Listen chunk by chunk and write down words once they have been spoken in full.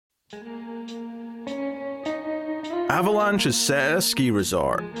Avalanche is set at a ski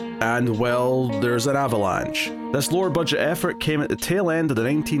resort, and, well, there's an avalanche. This lower-budget effort came at the tail end of the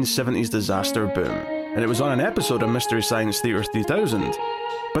 1970s disaster boom, and it was on an episode of Mystery Science Theater 3000.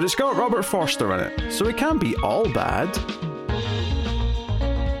 But it's got Robert Forster in it, so it can't be all bad.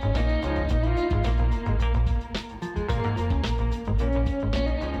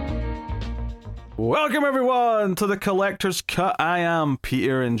 Welcome everyone to the Collector's Cut. I am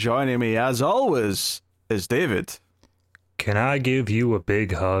Peter, and joining me as always is David. Can I give you a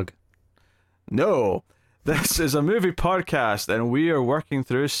big hug? No, this is a movie podcast, and we are working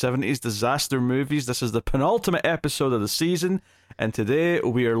through 70s disaster movies. This is the penultimate episode of the season, and today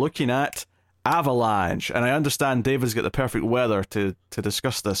we are looking at Avalanche. And I understand David's got the perfect weather to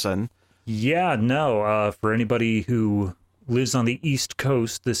discuss this in. Yeah, no, for anybody who lives on the East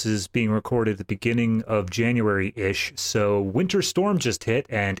Coast, this is being recorded at the beginning of January-ish, so winter storm just hit,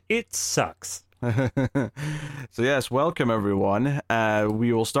 and it sucks. So yes, welcome everyone.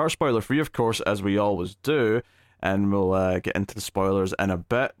 We will start spoiler free, of course, as we always do, and we'll get into the spoilers in a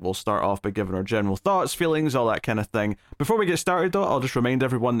bit. We'll start off by giving our general thoughts, feelings, all that kind of thing. Before we get started though, I'll just remind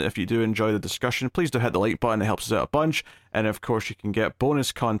everyone that if you do enjoy the discussion, please do hit the like button. It helps us out a bunch. And of course you can get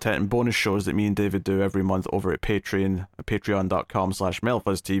bonus content and bonus shows that me and David do every month over at Patreon,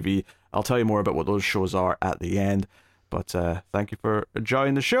 patreon.com/MelfuzzTV. I'll tell you more about what those shows are at the end. But thank you for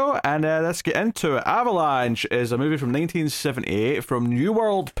joining the show, and let's get into it. Avalanche is a movie from 1978 from New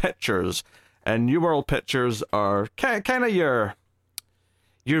World Pictures, and New World Pictures are kind of your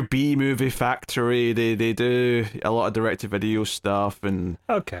B-movie factory. They do a lot of direct-to-video stuff and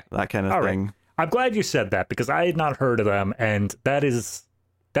that kind of thing. Right. I'm glad you said that, because I had not heard of them, and that's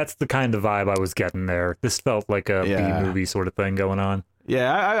the kind of vibe I was getting there. This felt like a B-movie sort of thing going on.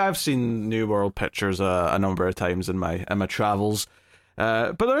 Yeah, I've seen New World Pictures a number of times in my travels,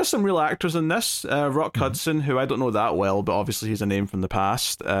 but there are some real actors in this. Rock Hudson, who I don't know that well, but obviously he's a name from the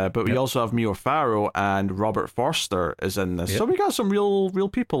past. But we also have Mia Farrow, and Robert Forster is in this, so we got some real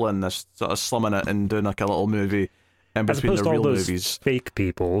people in this, sort of slumming it and doing like a little movie in between the real movies. Fake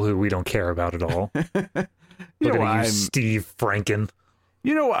people who we don't care about at all. You know what Steve Franken.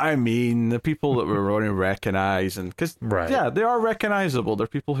 You know what I mean? The people that we're only recognize, and because they are recognizable. They're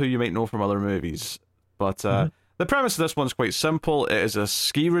people who you might know from other movies. But the premise of this one's quite simple. It is a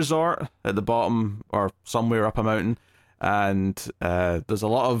ski resort at the bottom or somewhere up a mountain, and there's a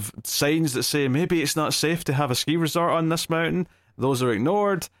lot of signs that say maybe it's not safe to have a ski resort on this mountain. Those are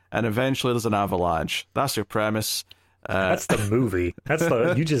ignored, and eventually there's an avalanche. That's your premise. That's the movie.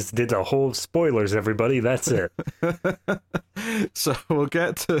 You just did the whole spoilers, everybody. That's it. So we'll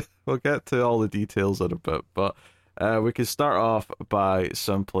get to all the details in a bit, but we can start off by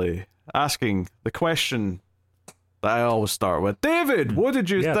simply asking the question that I always start with. David, what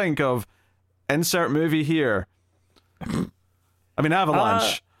did you think of insert movie here? I mean,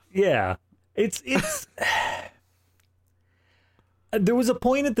 Avalanche. It's there was a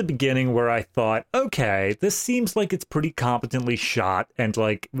point at the beginning where I thought, okay, this seems like it's pretty competently shot, and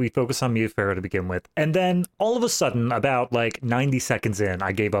like we focus on Mia Farrow to begin with. And then all of a sudden, about like 90 seconds in,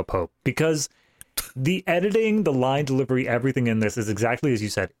 I gave up hope, because the editing, the line delivery, everything in this is exactly as you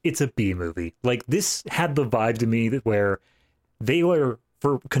said. It's a B movie. Like, this had the vibe to me that where they were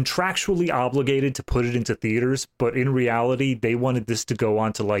contractually obligated to put it into theaters, but in reality, they wanted this to go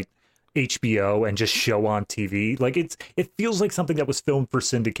on to like HBO and just show on TV. Like, it feels like something that was filmed for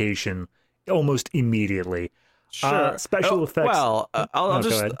syndication almost immediately. Sure. Special effects. Well, I'll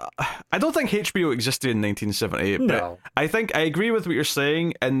just. I don't think HBO existed in 1978. No. But I think I agree with what you're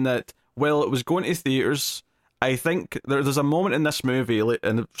saying in that. Well, it was going to theaters. I think there's a moment in this movie,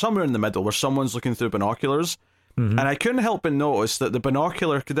 and somewhere in the middle, where someone's looking through binoculars. And I couldn't help but notice that the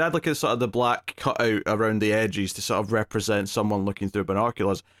binocular could add like a sort of the black cutout around the edges to sort of represent someone looking through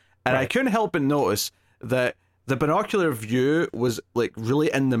binoculars. And I couldn't help but notice that the binocular view was like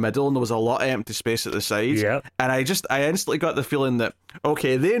really in the middle, and there was a lot of empty space at the sides. Yeah. And I instantly got the feeling that,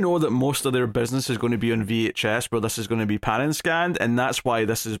 okay, they know that most of their business is going to be on VHS, where this is going to be pan and scanned, and that's why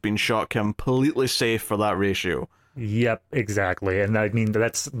this has been shot completely safe for that ratio. Yep, exactly. And I mean,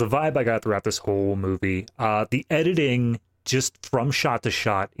 that's the vibe I got throughout this whole movie. The editing, just from shot to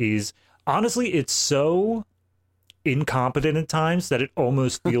shot, is honestly, it's so incompetent at times that it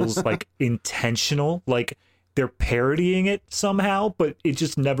almost feels like intentional, like they're parodying it somehow, but it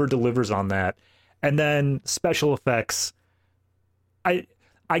just never delivers on that. And then special effects, I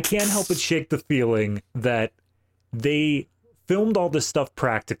can't help but shake the feeling that they filmed all this stuff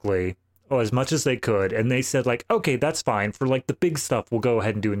practically, or as much as they could, and they said like, okay, that's fine for like the big stuff, we'll go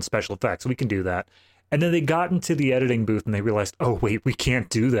ahead and do it in special effects, we can do that. And then they got into the editing booth and they realized, oh, wait, we can't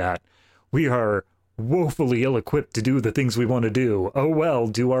do that. We are woefully ill-equipped to do the things we want to do. Oh, well,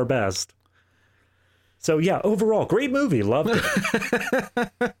 do our best. So, yeah, overall, great movie. Loved it.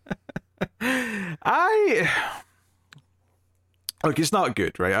 Look, it's not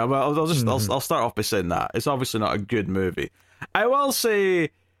good, right? I'll start off by saying that. It's obviously not a good movie. I will say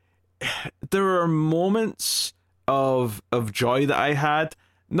there are moments of joy that I had,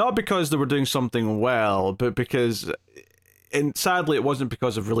 not because they were doing something well, but because, and sadly it wasn't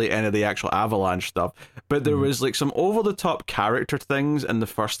because of really any of the actual Avalanche stuff, but there was like some over-the-top character things in the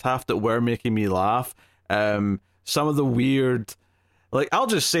first half that were making me laugh. Some of the weird... Like, I'll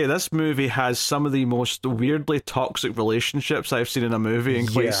just say, this movie has some of the most weirdly toxic relationships I've seen in a movie in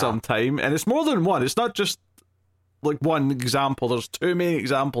quite some time. And it's more than one. It's not just, like, one example. There's two main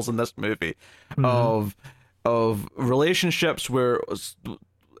examples in this movie of relationships where...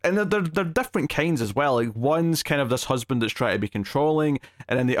 And they're different kinds as well. Like, one's kind of this husband that's trying to be controlling,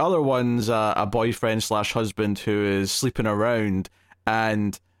 and then the other one's a boyfriend/husband who is sleeping around.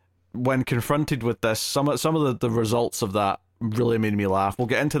 And when confronted with this, some of the results of that really made me laugh. We'll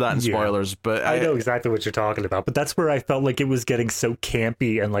get into that in spoilers, but I know exactly what you're talking about, but that's where I felt like it was getting so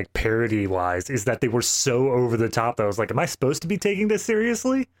campy and like parody wise, is that they were so over the top that I was like, am I supposed to be taking this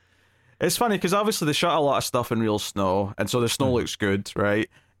seriously? It's funny because obviously they shot a lot of stuff in real snow, and so the snow looks good, right?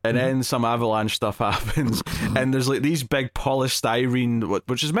 And then some Avalanche stuff happens, and there's like these big polystyrene,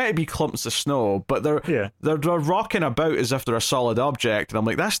 which is meant to be clumps of snow, but they're rocking about as if they're a solid object, and I'm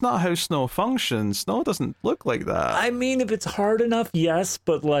like, that's not how snow functions. Snow doesn't look like that. I mean, if it's hard enough, yes,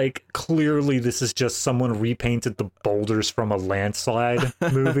 but like clearly this is just someone repainted the boulders from a landslide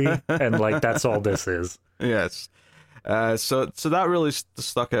movie, and like that's all this is. Yes. So that really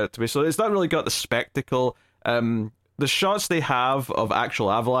stuck out to me. So it's not really got the spectacle. The shots they have of actual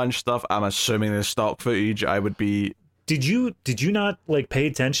Avalanche stuff, I'm assuming is stock footage. I would be... Did you not like pay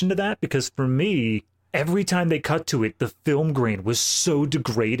attention to that? Because for me, every time they cut to it, the film grain was so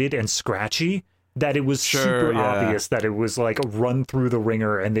degraded and scratchy that it was super obvious that it was like a run through the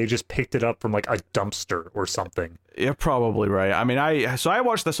ringer and they just picked it up from like a dumpster or something. You're probably right. I mean, I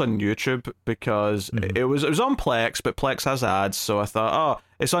watched this on YouTube because it was on Plex, but Plex has ads, so I thought, oh,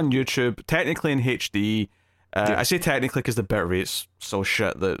 it's on YouTube, technically in HD. I say technically because the bitrate's so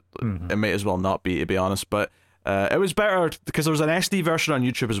shit that it may as well not be, to be honest, but it was better because there was an SD version on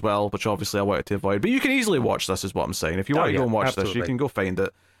YouTube as well, which obviously I wanted to avoid, but you can easily watch this is what I'm saying. If you want to go and watch this, you can go find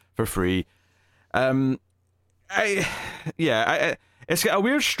it for free. It's got a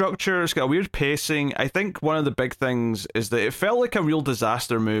weird structure, it's got a weird pacing. I think one of the big things is that it felt like a real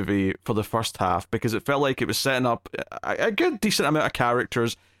disaster movie for the first half, because it felt like it was setting up a good decent amount of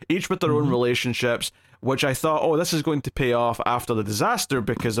characters, each with their own relationships, which I thought, oh, this is going to pay off after the disaster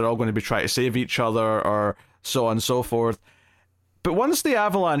because they're all going to be trying to save each other or so on and so forth. But once the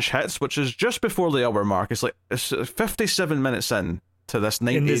Avalanche hits, which is just before the hour mark, it's 57 minutes in to this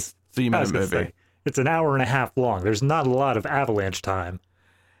 93-minute movie. It's an hour and a half long. There's not a lot of Avalanche time.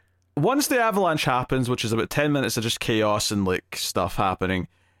 Once the Avalanche happens, which is about 10 minutes of just chaos and like stuff happening,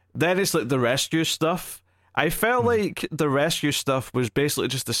 then it's like the rescue stuff. I felt like the rescue stuff was basically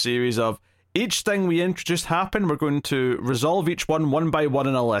just a series of each thing we introduced happen, we're going to resolve each one by one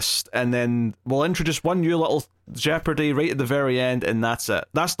in a list, and then we'll introduce one new little jeopardy right at the very end, and that's it.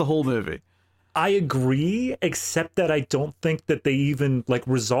 That's the whole movie. I agree, except that I don't think that they even like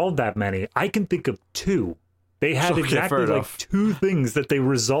resolved that many. I can think of two. They had exactly like two things that they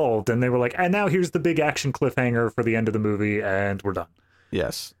resolved, and they were like, and now here's the big action cliffhanger for the end of the movie, and we're done.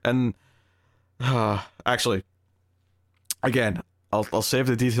 Yes, and actually, again, I'll save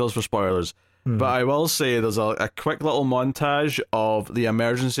the details for spoilers, but I will say there's a quick little montage of the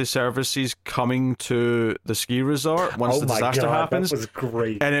emergency services coming to the ski resort once the disaster happens. That was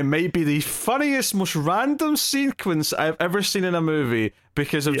great. And it might be the funniest, most random sequence I've ever seen in a movie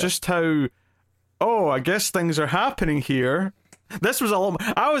because of just how, I guess things are happening here. This was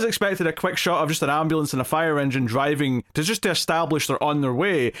I was expecting a quick shot of just an ambulance and a fire engine driving to establish they're on their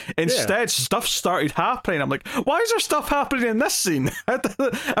way. Instead, stuff started happening. I'm like, why is there stuff happening in this scene?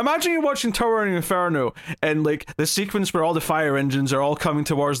 Imagine you're watching Towering Inferno and like the sequence where all the fire engines are all coming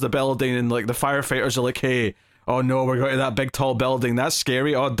towards the building and like the firefighters are like, hey, oh no, we're going to that big tall building, that's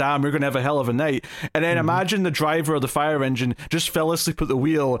scary, oh damn, we're going to have a hell of a night. And then imagine the driver of the fire engine just fell asleep at the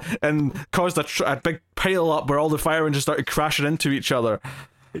wheel and caused a big pile up where all the fire engines started crashing into each other.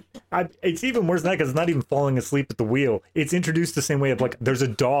 It's even worse than that because it's not even falling asleep at the wheel. It's introduced the same way of like there's a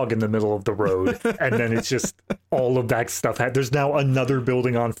dog in the middle of the road and then it's just all of that stuff. There's now another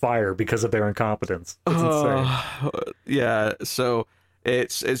building on fire because of their incompetence. It's insane. Yeah, so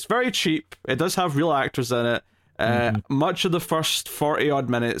It's very cheap. It does have real actors in it. Much of the first 40 odd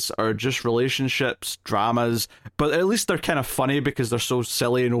minutes are just relationships, dramas, but at least they're kind of funny because they're so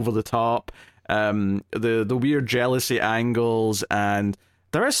silly and over the top. The weird jealousy angles, and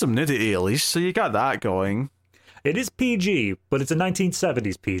there is some nudity at least, so you got that going. It is PG, but it's a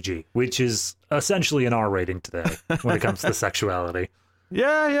 1970s PG, which is essentially an R rating today when it comes to sexuality.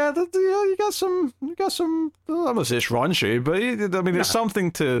 Yeah, you got some. I'm gonna say it's raunchy, but I mean, it's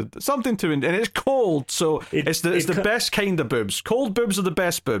something to, and it's cold, so it's the best kind of boobs. Cold boobs are the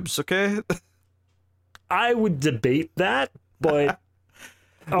best boobs. Okay. I would debate that, but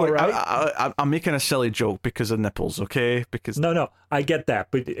all right. I'm making a silly joke because of nipples. Okay, because no, I get that,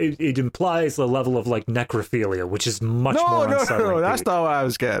 but it implies a level of like necrophilia, which is much more unsettling. No, that's not what I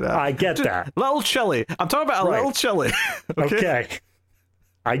was getting at. I get that. Little chilly. I'm talking about a little chilly. Okay.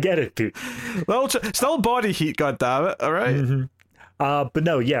 I get it, Pete. Still body heat, goddammit, all right? But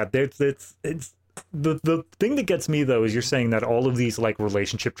no, yeah, it's the thing that gets me, though, is you're saying that all of these, like,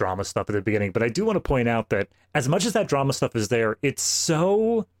 relationship drama stuff at the beginning, but I do want to point out that as much as that drama stuff is there, it's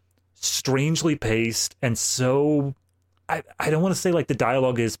so strangely paced and so... I don't want to say, like, the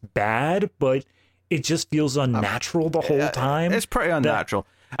dialogue is bad, but it just feels unnatural the whole time. It's pretty unnatural.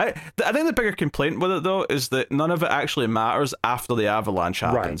 I think the bigger complaint with it, though, is that none of it actually matters after the avalanche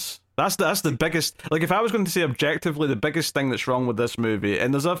happens. Right. That's the biggest... Like, if I was going to say objectively the biggest thing that's wrong with this movie,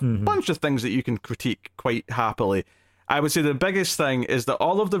 and there's a bunch of things that you can critique quite happily, I would say the biggest thing is that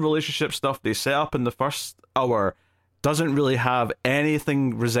all of the relationship stuff they set up in the first hour doesn't really have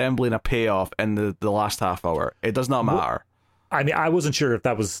anything resembling a payoff in the last half hour. It does not matter. I mean, I wasn't sure if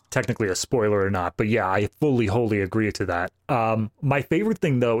that was technically a spoiler or not, but yeah, I wholly agree to that. My favorite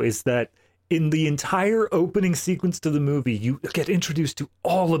thing, though, is that in the entire opening sequence to the movie, you get introduced to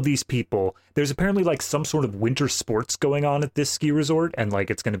all of these people. There's apparently like some sort of winter sports going on at this ski resort, and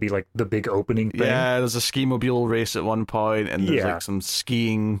like it's going to be like the big opening thing. Yeah, there's a ski mobile race at one point, and there's like some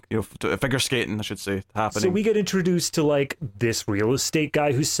skiing, figure skating, I should say, happening. So we get introduced to like this real estate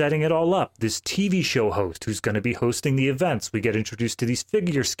guy who's setting it all up, this TV show host who's going to be hosting the events. We get introduced to these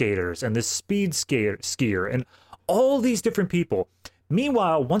figure skaters and this speed skier and all these different people.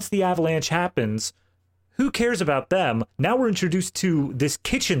 Meanwhile, once the avalanche happens, who cares about them? Now we're introduced to this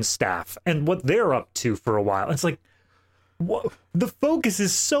kitchen staff and what they're up to for a while. It's like, the focus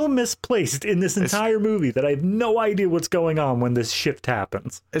is so misplaced in this entire movie that I have no idea what's going on when this shift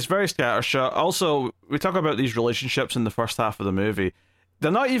happens. It's very scattershot. Also, we talk about these relationships in the first half of the movie.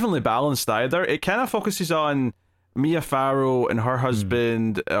 They're not evenly balanced either. It kind of focuses on Mia Farrow and her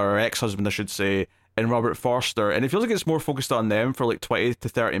husband, or ex-husband, I should say, and Robert Forster, and it feels like it's more focused on them for like 20 to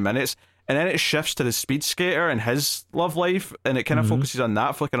 30 minutes, and then it shifts to the speed skater and his love life, and it kind of focuses on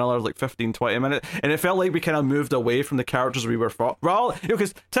that for like another like 15-20 minutes, and it felt like we kind of moved away from the characters we were well,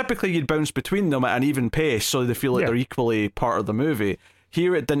 because typically you'd bounce between them at an even pace so they feel like they're equally part of the movie.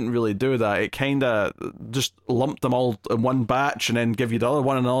 Here it didn't really do that. It kind of just lumped them all in one batch and then give you the other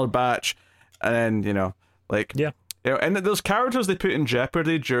one in another batch, and then and those characters they put in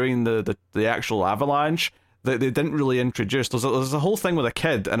jeopardy during the actual avalanche that they didn't really introduce. There's a whole thing with a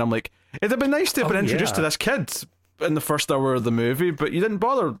kid, and I'm like, it'd have been nice to have been introduced to this kid in the first hour of the movie, but you didn't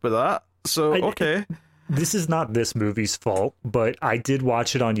bother with that. So, okay. This is not this movie's fault, but I did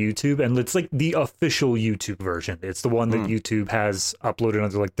watch it on YouTube, and it's like the official YouTube version. It's the one that YouTube has uploaded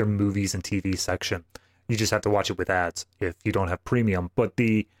under like their movies and TV section. You just have to watch it with ads if you don't have premium. But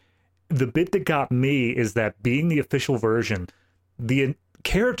the bit that got me is that being the official version, the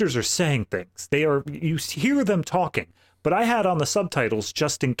characters are saying things. You hear them talking, but I had on the subtitles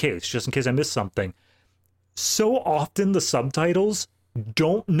just in case I missed something. So often the subtitles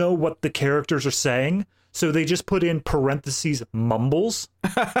don't know what the characters are saying, so they just put in parentheses mumbles.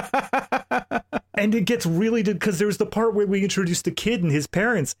 And it gets really because there's the part where we introduce the kid and his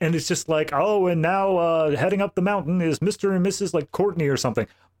parents, and it's just like, oh, and now heading up the mountain is Mr. and Mrs. like Courtney or something.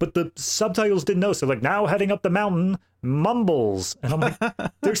 But the subtitles didn't know, so like, now heading up the mountain, mumbles. And I'm like,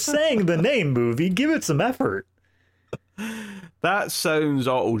 they're saying the name, movie, give it some effort. That sounds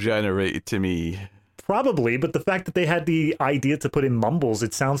auto-generated to me. Probably, but the fact that they had the idea to put in mumbles,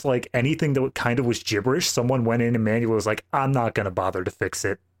 it sounds like anything that kind of was gibberish. Someone went in and manually was like, I'm not going to bother to fix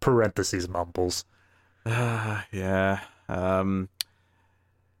it. Parentheses mumbles. Yeah. I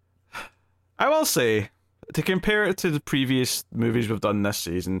will say, to compare it to the previous movies we've done this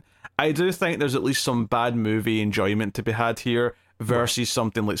season, I do think there's at least some bad movie enjoyment to be had here versus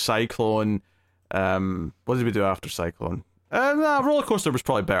something like Cyclone. What did we do after Cyclone? Roller Coaster was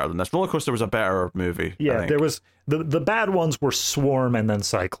probably better than this. Roller Coaster was a better movie. Yeah, there was the bad ones were Swarm and then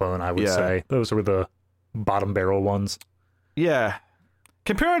Cyclone, I would say. Those were the bottom barrel ones. Yeah.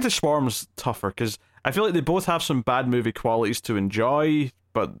 comparing to Swarm's tougher, because I feel like they both have some bad movie qualities to enjoy,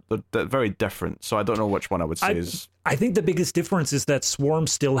 but they're very different. So I don't know which one I would say is. I think the biggest difference is that Swarm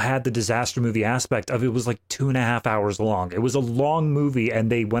still had the disaster movie aspect of it was like 2.5 hours long. It was a long movie,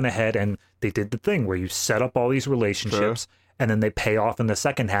 and they went ahead and they did the thing where you set up all these relationships, and then they pay off in the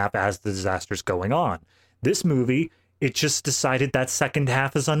second half as the disaster's going on. This movie, it just decided that second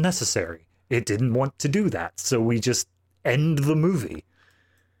half is unnecessary. It didn't want to do that, so we just end the movie.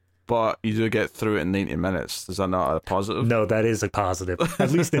 But you do get through it in 90 minutes. Is that not a positive? No, that is a positive.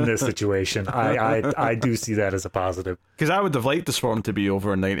 At least in this situation. I do see that as a positive. Because I would have liked the Swarm to be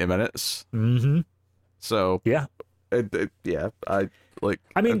over in 90 minutes. Mm-hmm. So yeah. I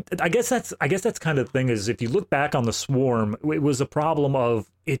guess that's kind of the thing is if you look back on the Swarm, it was a problem of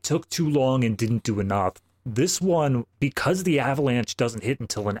it took too long and didn't do enough. This one, because the Avalanche doesn't hit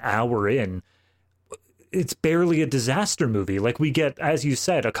until an hour in, it's barely a disaster movie. Like we get, as you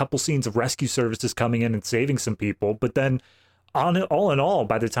said, a couple scenes of rescue services coming in and saving some people, but then all in all,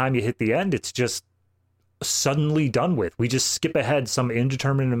 by the time you hit the end, it's just suddenly done with. We just skip ahead some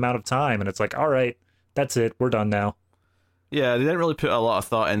indeterminate amount of time, and it's like, all right, that's it, we're done now. Yeah, they didn't really put a lot of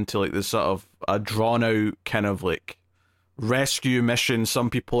thought into like this sort of a drawn out kind of like rescue mission. Some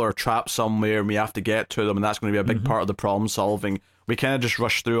people are trapped somewhere and we have to get to them, and that's going to be a big part of the problem solving. We kind of just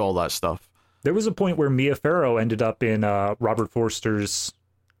rush through all that stuff. There was a point where Mia Farrow ended up in Robert Forster's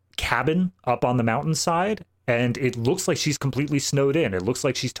cabin up on the mountainside, and it looks like she's completely snowed in. It looks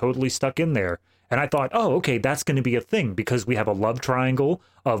like she's totally stuck in there. And I thought, oh, okay, that's going to be a thing because we have a love triangle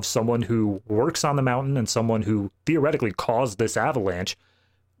of someone who works on the mountain and someone who theoretically caused this avalanche.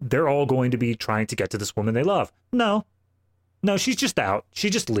 They're all going to be trying to get to this woman they love. No, she's just out. She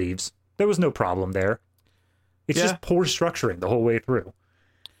just leaves. There was no problem there. It's just poor structuring the whole way through.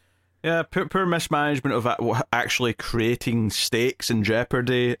 Yeah, poor mismanagement of actually creating stakes in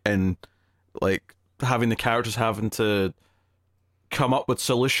jeopardy and like having the characters having to come up with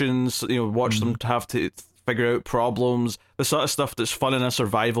solutions, watch them have to figure out problems. The sort of stuff that's fun in a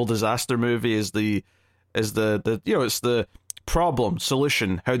survival disaster movie is the it's the problem,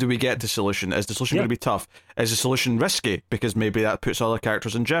 solution. How do we get to solution? Is the solution going to be tough? Is the solution risky? Because maybe that puts other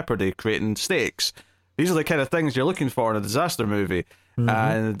characters in jeopardy, creating stakes. These are the kind of things you're looking for in a disaster movie.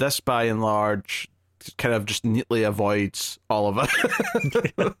 And this, by and large, kind of just neatly avoids all of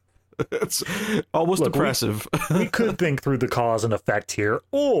it. It's almost depressive. We could think through the cause and effect here,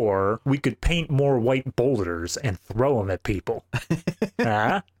 or we could paint more white boulders and throw them at people.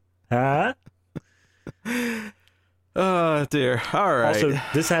 Huh? Oh, dear. All right. Also,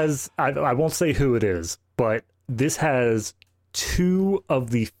 this has, I won't say who it is, but this has two of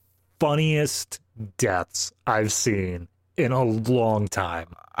the funniest deaths I've seen in a long time.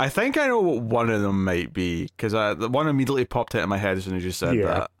 I think I know what one of them might be, because the one immediately popped out of my head as soon as you said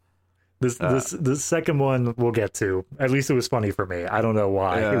that. The second one we'll get to. At least it was funny for me. I don't know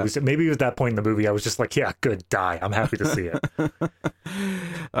why. Yeah. Maybe it was that point in the movie I was just like, yeah, good, die. I'm happy to see it.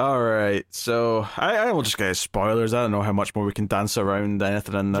 All right, so I will just get spoilers. I don't know how much more we can dance around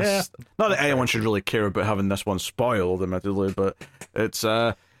anything in this. Yeah. Not that anyone should really care about having this one spoiled, admittedly, but it's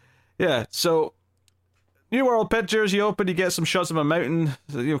so New World Pictures, you open, you get some shots of a mountain,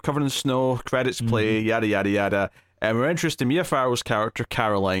 covered in snow, credits play, yada, yada, yada. And we're introduced to Mia Farrow's character,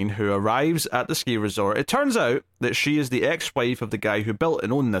 Caroline, who arrives at the ski resort. It turns out that she is the ex-wife of the guy who built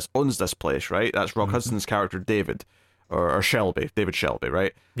and owns this place, right? That's Rock Hudson's character, David, or Shelby, David Shelby,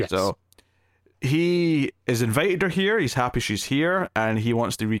 right? Yes. So he has invited her here, he's happy she's here, and he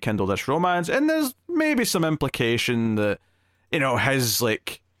wants to rekindle this romance. And there's maybe some implication that, his,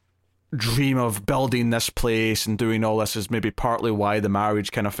 dream of building this place and doing all this is maybe partly why the marriage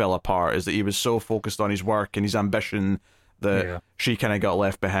kind of fell apart, is that he was so focused on his work and his ambition that she kind of got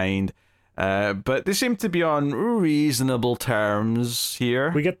left behind. But they seem to be on reasonable terms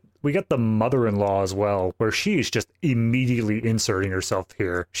here. We get the mother-in-law as well, where she's just immediately inserting herself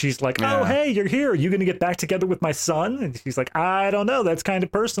here. She's like, oh, hey, you're here. Are you going to get back together with my son? And she's like, I don't know. That's kind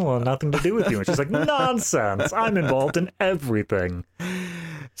of personal and nothing to do with you. And she's like, nonsense. I'm involved in everything.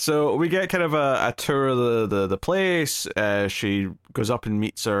 So we get kind of a tour of the place. She goes up and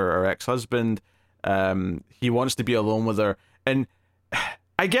meets her ex-husband. He wants to be alone with her. And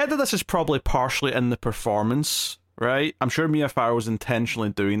I get that this is probably partially in the performance, right? I'm sure Mia Farrow was intentionally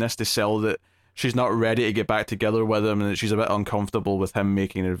doing this to sell that she's not ready to get back together with him and that she's a bit uncomfortable with him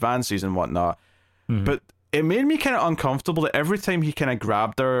making advances and whatnot. Mm-hmm. But it made me kind of uncomfortable that every time he kind of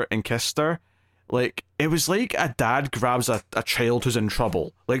grabbed her and kissed her, it was like a dad grabs a child who's in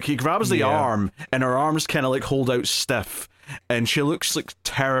trouble. He grabs the arm, and her arms kind of hold out stiff, and she looks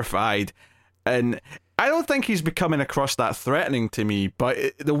terrified. And I don't think he's becoming across that threatening to me, but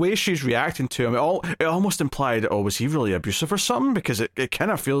the way she's reacting to him, it almost implied, oh, was he really abusive or something? Because it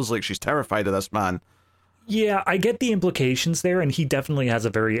kind of feels like she's terrified of this man. Yeah, I get the implications there, and he definitely has a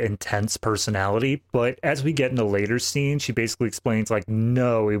very intense personality, but as we get in the later scene, she basically explains, like,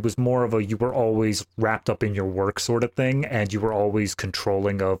 no, it was more of a you were always wrapped up in your work sort of thing, and you were always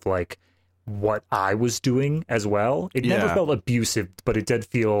controlling of, like, what I was doing as well. It never felt abusive, but it did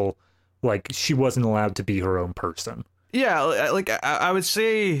feel like she wasn't allowed to be her own person. Yeah, like, I would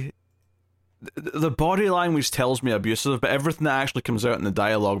say the body language tells me abusive, but everything that actually comes out in the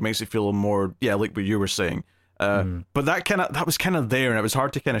dialogue makes it feel more, like what you were saying. But that was kind of there, and it was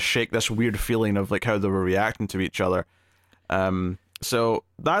hard to kind of shake this weird feeling of like how they were reacting to each other. So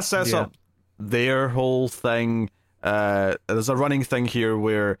that sets up their whole thing. There's a running thing here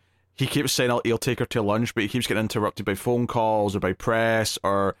where he keeps saying he'll take her to lunch, but he keeps getting interrupted by phone calls or by press,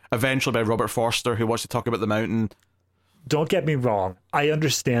 or eventually by Robert Forster, who wants to talk about the mountain. Don't get me wrong. I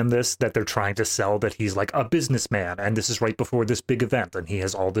understand that they're trying to sell that he's like a businessman, and this is right before this big event, and he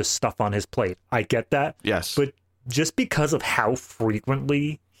has all this stuff on his plate. I get that. Yes. But just because of how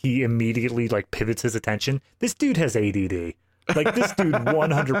frequently he immediately like pivots his attention, this dude has ADD. Like, this dude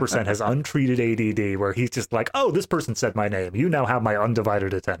 100% has untreated ADD, where he's just like, oh, this person said my name. You now have my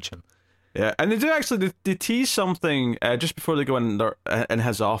undivided attention. Yeah, and they do actually, they tease something just before they go in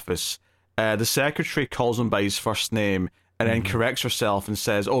his office. The secretary calls him by his first name and then corrects herself and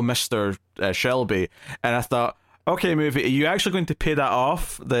says, oh, Mr. Shelby. And I thought, okay, movie, are you actually going to pay that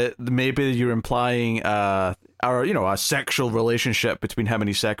off? That maybe you're implying a sexual relationship between him and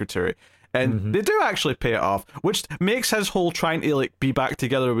his secretary. And they do actually pay it off, which makes his whole trying to like be back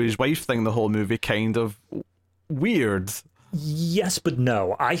together with his wife thing the whole movie kind of weird. Yes, but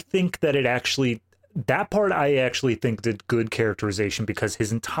no. I think that that part I actually think did good characterization, because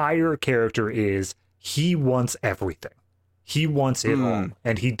his entire character is he wants everything. He wants it all,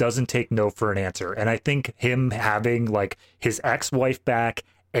 and he doesn't take no for an answer. And I think him having like his ex-wife back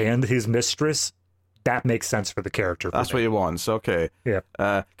and his mistress, that makes sense for the character. That's what he wants. Okay. Yeah.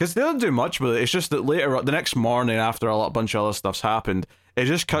 Because they don't do much with it. It's just that later, the next morning after a bunch of other stuff's happened, it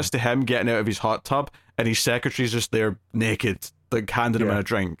just cuts to him getting out of his hot tub, and his secretary's just there naked, like handing him a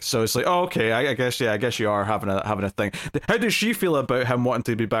drink. So it's like, oh, okay, I guess you are having a thing. How does she feel about him wanting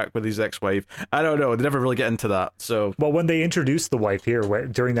to be back with his ex-wife? I don't know. They never really get into that. So, well, when they introduce the wife here,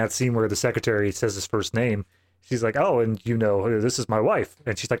 during that scene where the secretary says his first name, she's like, oh, and this is my wife,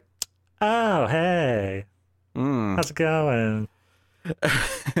 and she's like, oh, hey, how's it going?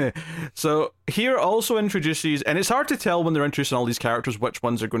 So here also introduces, and it's hard to tell when they're introducing all these characters which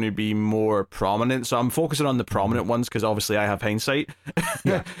ones are going to be more prominent, so I'm focusing on the prominent ones because obviously I have hindsight.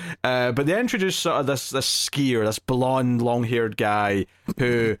 But they introduce sort of this skier, this blonde long-haired guy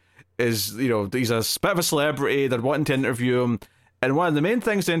who is, he's a bit of a celebrity. They're wanting to interview him, and one of the main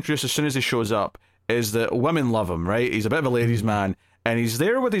things they introduce as soon as he shows up is that women love him, right? He's a bit of a ladies' man, and he's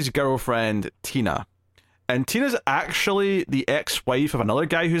there with his girlfriend Tina. And Tina's actually the ex-wife of another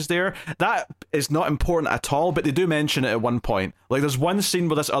guy who's there. That is not important at all, but they do mention it at one point. Like, there's one scene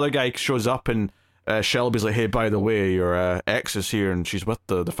where this other guy shows up and Shelby's like, hey, by the way, your ex is here and she's with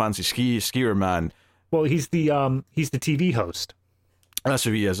the fancy skier man. Well, he's the TV host. That's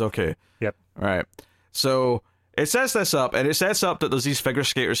who he is, okay. Yep. All right. So it sets this up, and it sets up that there's these figure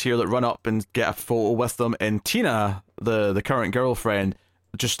skaters here that run up and get a photo with them, and Tina, the current girlfriend,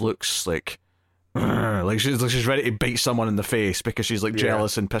 just looks like she's ready to bite someone in the face because she's like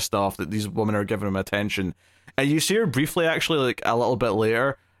jealous and pissed off that these women are giving him attention. And you see her briefly actually like a little bit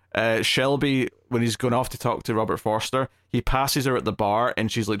later. Shelby, when he's going off to talk to Robert Forster, he passes her at the bar and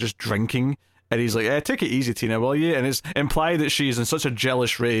she's like just drinking, and he's like, take it easy, Tina, will you? And it's implied that she's in such a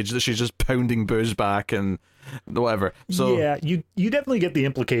jealous rage that she's just pounding booze back and whatever. So yeah, you definitely get the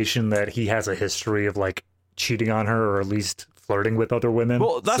implication that he has a history of like cheating on her, or at least flirting with other women.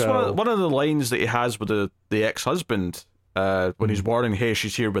 Well, that's one of the lines that he has with the ex-husband when he's warning, hey,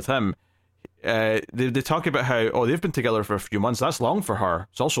 she's here with him. They talk about how, they've been together for a few months. That's long for her.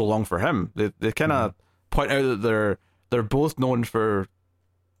 It's also long for him. They kind of point out that they're both known for,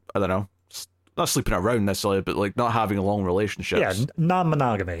 I don't know, not sleeping around necessarily, but like not having long relationships. Yeah,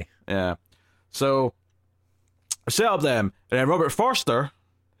 non-monogamy. Yeah. So set up them, and then Robert Forster,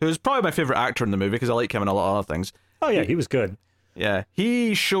 who's probably my favorite actor in the movie because I like him in a lot of other things. Oh yeah, he was good. Yeah,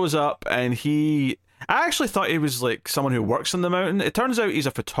 he shows up, and I actually thought he was like someone who works on the mountain. It turns out he's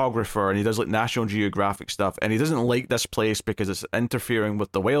a photographer, and he does like National Geographic stuff, and he doesn't like this place because it's interfering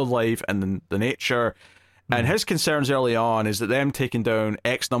with the wildlife and the nature. And his concerns early on is that them taking down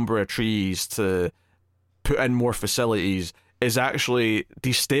X number of trees to put in more facilities is actually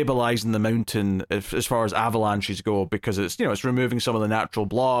destabilizing the mountain as far as avalanches go, because it's, you know, it's removing some of the natural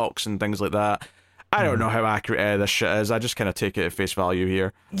blocks and things like that. I don't know how accurate this shit is. I just kind of take it at face value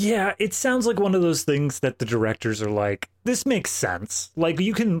here. Yeah, it sounds like one of those things that the directors are like, this makes sense. Like,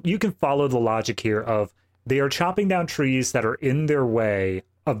 you can follow the logic here of they are chopping down trees that are in their way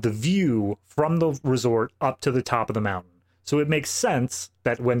of the view from the resort up to the top of the mountain. So it makes sense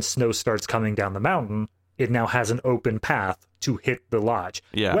that when snow starts coming down the mountain, it now has an open path to hit the lodge.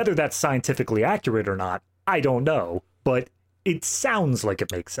 Yeah. Whether that's scientifically accurate or not, I don't know, but it sounds like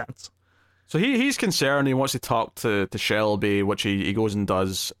it makes sense. So he's concerned. He wants to talk to Shelby, which he goes and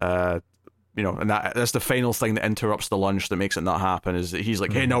does. You know, and that's the final thing that interrupts the lunch that makes it not happen. Is that he's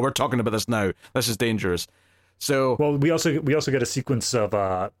like, hey, no, we're talking about this now. This is dangerous. So, well, we also get a sequence of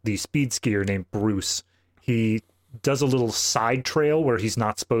the speed skier named Bruce. He does a little side trail where he's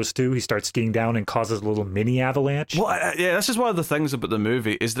not supposed to. He starts skiing down and causes a little mini avalanche. Well, yeah, this is one of the things about the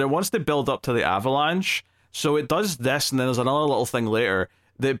movie is that once they build up to the avalanche, so it does this, and then there's another little thing later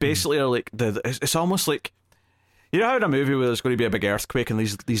that basically are like it's almost like, you know how in a movie where there's going to be a big earthquake and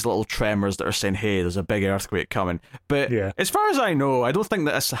these little tremors that are saying, hey, there's a big earthquake coming. But as far as I know, I don't think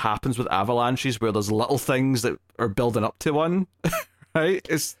that this happens with avalanches where there's little things that are building up to one, right?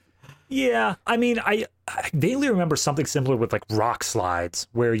 Yeah, I mean, I vaguely remember something similar with like rock slides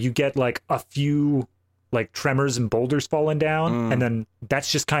where you get like a few like tremors and boulders falling down, and then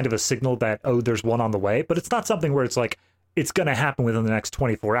that's just kind of a signal that, oh, there's one on the way. But it's not something where it's like, it's going to happen within the next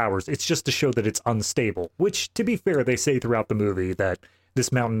 24 hours. It's just to show that it's unstable, which, to be fair, they say throughout the movie that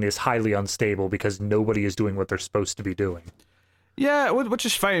this mountain is highly unstable because nobody is doing what they're supposed to be doing. Yeah, which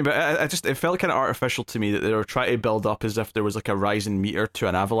is fine, but it felt kind of artificial to me that they were trying to build up as if there was like a rising meter to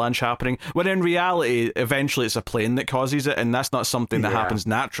an avalanche happening, when in reality, eventually it's a plane that causes it, and that's not something that happens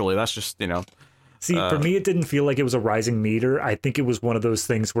naturally. That's just, you know... See, for me, it didn't feel like it was a rising meter. I think it was one of those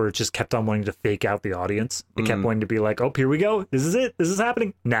things where it just kept on wanting to fake out the audience. It kept wanting to be like, oh, here we go. This is it. This is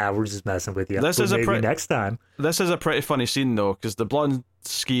happening. Nah, we're just messing with you. Maybe next time. This is a pretty funny scene, though, because the blonde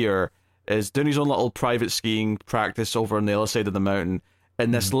skier is doing his own little private skiing practice over on the other side of the mountain,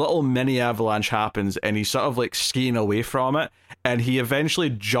 and this little mini avalanche happens, and he's sort of like skiing away from it, and he eventually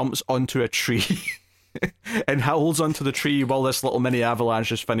jumps onto a tree and holds onto the tree while this little mini avalanche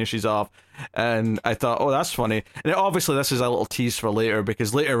just finishes off. And I thought, oh, that's funny. And obviously this is a little tease for later,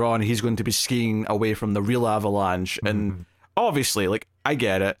 because later on he's going to be skiing away from the real avalanche. And obviously, like, I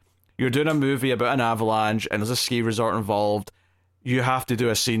get it. You're doing a movie about an avalanche and there's a ski resort involved. You have to do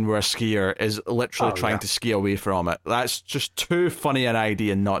a scene where a skier is literally trying to ski away from it. That's just too funny an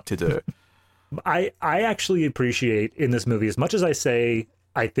idea not to do. I actually appreciate in this movie, as much as I say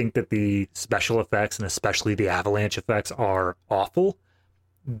I think that the special effects and especially the avalanche effects are awful,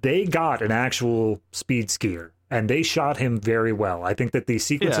 they got an actual speed skier and they shot him very well. I think that the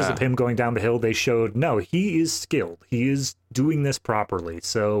sequences of him going down the hill, they showed, no, he is skilled. He is doing this properly.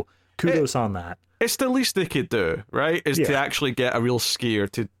 So kudos on that. It's the least they could do, right? Is to actually get a real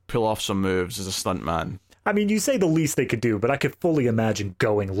skier to pull off some moves as a stuntman. I mean, you say the least they could do, but I could fully imagine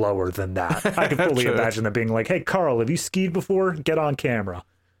going lower than that. I could fully imagine them being like, hey, Carl, have you skied before? Get on camera.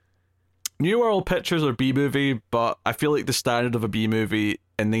 New World Pictures or B-movie, but I feel like the standard of a B-movie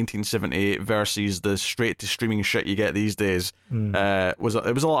in 1978 versus the straight-to-streaming shit you get these days was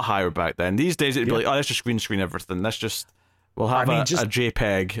a lot higher back then. These days, it'd be like, oh, let's just green screen everything. Let's just... We'll have a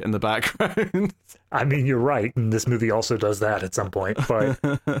JPEG in the background. I mean, you're right, and this movie also does that at some point, but...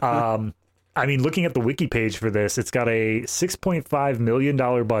 I mean, looking at the wiki page for this, it's got a $6.5 million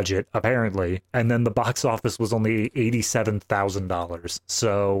budget, apparently, and then the box office was only $87,000.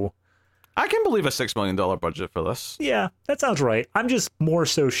 So... I can believe a $6 million budget for this. Yeah, that sounds right. I'm just more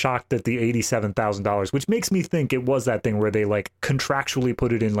so shocked at the $87,000, which makes me think it was that thing where they, like, contractually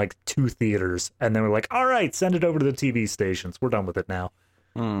put it in, like, 2 theaters, and then we're like, all right, send it over to the TV stations. We're done with it now.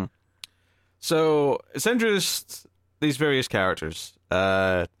 So, it's introduced these various characters.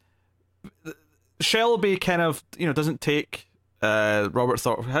 Shelby kind of, doesn't take Robert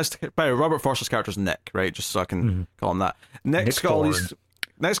Forster's character's Nick, right? Just so I can call him that. Nick's got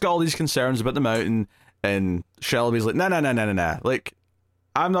all these concerns about the mountain, and Shelby's like, nah. Like,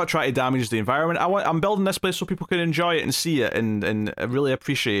 I'm not trying to damage the environment. I'm building this place so people can enjoy it and see it and really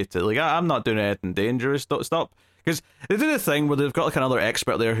appreciate it. Like, I'm not doing anything dangerous. Don't stop. Because they do the thing where they've got like another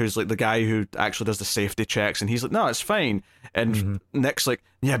expert there who's like the guy who actually does the safety checks, and he's like, no, it's fine. And Nick's like,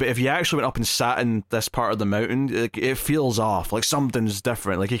 yeah, but if you actually went up and sat in this part of the mountain, like, it feels off. Like, something's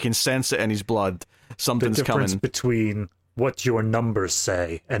different. Like, he can sense it in his blood. Something's coming. The difference between what your numbers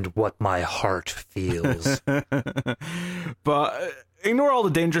say and what my heart feels. But ignore all the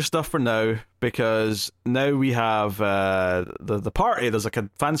dangerous stuff for now, because now we have the party. There's like a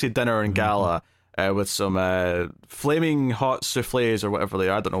fancy dinner and gala with some flaming hot souffles or whatever they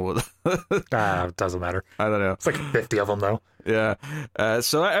are. I don't know what. It doesn't matter. I don't know. It's like 50 of them, though. Yeah.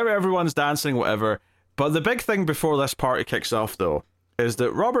 So everyone's dancing, whatever. But the big thing before this party kicks off, though, is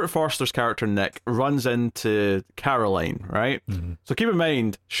that Robert Forster's character Nick runs into Caroline, right? Mm-hmm. So keep in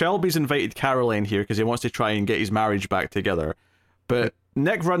mind, Shelby's invited Caroline here because he wants to try and get his marriage back together. But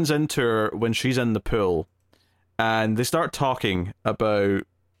Nick runs into her when she's in the pool, and they start talking about,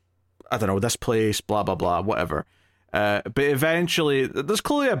 I don't know, this place, blah, blah, blah, whatever. But eventually, there's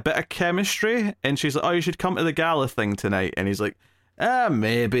clearly a bit of chemistry, and she's like, oh, you should come to the gala thing tonight. And he's like,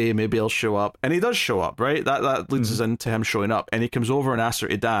 maybe I'll show up. And he does show up, right? That leads us into him showing up, and he comes over and asks her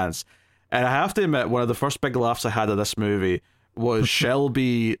to dance. And I have to admit, one of the first big laughs I had of this movie was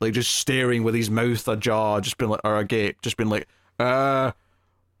Shelby, like, just staring with his mouth ajar, just been like, or agape, just been like,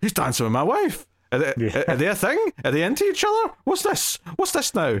 he's dancing with my wife. Are they a thing? Are they into each other? What's this? What's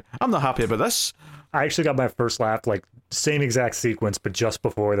this now? I'm not happy about this. I actually got my first laugh, like, same exact sequence, but just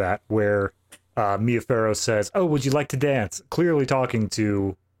before that, where Mia Farrow says, oh, would you like to dance? Clearly talking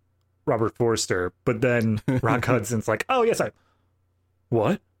to Robert Forster, but then Rock Hudson's like, oh, yes,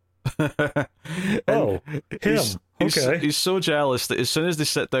 what? Oh, him. Okay. He's so jealous that as soon as they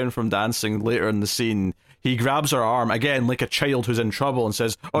sit down from dancing later in the scene, he grabs her arm, again, like a child who's in trouble, and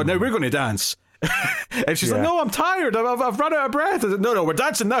says, oh, now we're going to dance. And she's like, no, I'm tired. I've run out of breath. No, we're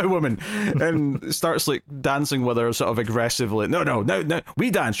dancing now, woman. And starts like dancing with her sort of aggressively. No, we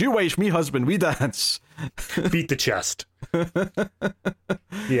dance. You wife, me husband, we dance. Beat the chest.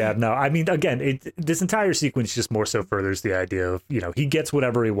 Yeah, no, I mean, again, this entire sequence just more so furthers the idea of, he gets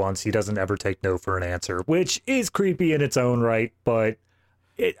whatever he wants. He doesn't ever take no for an answer, which is creepy in its own right, but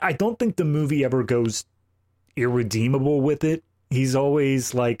I don't think the movie ever goes irredeemable with it. He's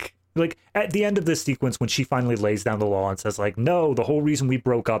always like at the end of this sequence when she finally lays down the law and says like, no, the whole reason we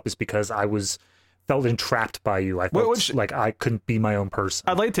broke up is because I felt entrapped by you. I felt like I couldn't be my own person.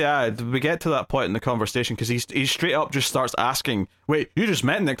 I'd like to add, we get to that point in the conversation because he straight up just starts asking, wait, you just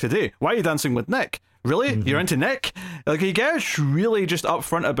met Nick today, why are you dancing with Nick? Really? You're into Nick? Like, he gets really just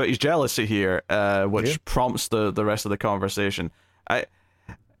upfront about his jealousy here, which prompts the rest of the conversation.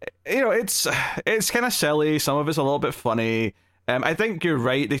 It's kind of silly. Some of it's a little bit funny. I think you're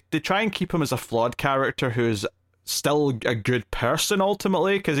right. They try and keep him as a flawed character who's still a good person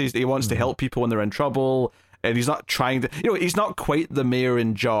ultimately, because he wants to help people when they're in trouble, and he's not trying to. He's not quite the mayor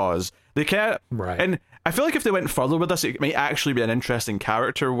in Jaws. They can't. Right. And I feel like if they went further with this, it might actually be an interesting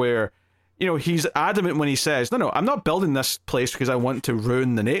character where, he's adamant when he says, no, I'm not building this place because I want to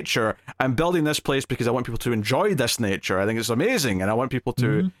ruin the nature. I'm building this place because I want people to enjoy this nature. I think it's amazing, and I want people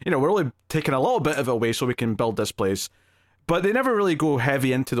to, we're only taking a little bit of it away so we can build this place. But they never really go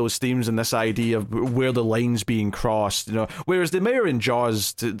heavy into those themes and this idea of where the line's being crossed, Whereas the mayor in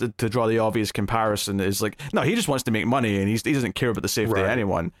Jaws, to draw the obvious comparison, is like, no, he just wants to make money and he doesn't care about the safety of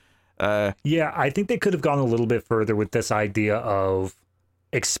anyone. Yeah, I think they could have gone a little bit further with this idea of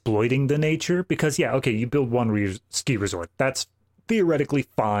exploiting the nature, because you build one ski resort, that's theoretically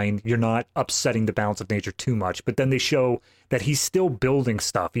fine, you're not upsetting the balance of nature too much, but then they show that he's still building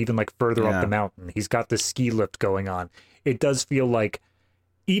stuff even like further up the mountain. He's got this ski lift going on. It does feel like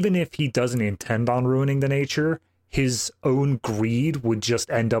even if he doesn't intend on ruining the nature, his own greed would just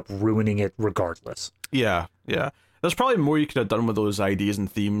end up ruining it regardless. Yeah there's probably more you could have done with those ideas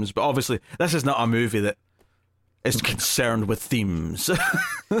and themes, but obviously this is not a movie that is concerned with themes.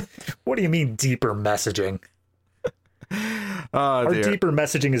 What do you mean deeper messaging? Our deeper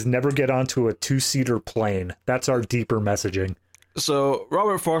messaging is never get onto a two-seater plane. That's our deeper messaging. So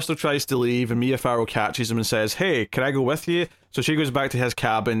Robert Forster tries to leave, and Mia Farrow catches him and says, hey, can I go with you? So she goes back to his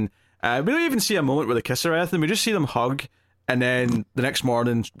cabin. We don't even see a moment where they kiss or anything. We just see them hug, and then the next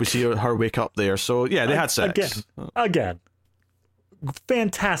morning we see her wake up there. So yeah, they had sex. Again,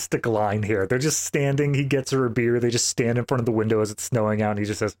 fantastic line here. They're just standing. He gets her a beer. They just stand in front of the window as it's snowing out, and he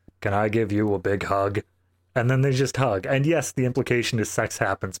just says, can I give you a big hug? And then they just hug. And yes, the implication is sex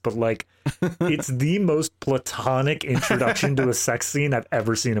happens, but like, it's the most platonic introduction to a sex scene I've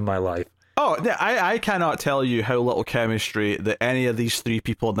ever seen in my life. Oh, I cannot tell you how little chemistry that any of these three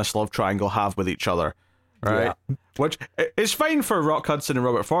people in this love triangle have with each other. Right? Yeah. Which is fine for Rock Hudson and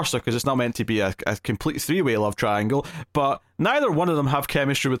Robert Forster because it's not meant to be a complete three-way love triangle, but neither one of them have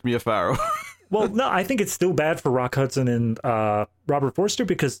chemistry with Mia Farrow. Well, no, I think it's still bad for Rock Hudson and Robert Forster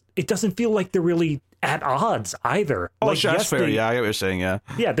because it doesn't feel like they're really at odds either. Oh, like, sure, that's fair. Yeah, I get what you're saying, yeah.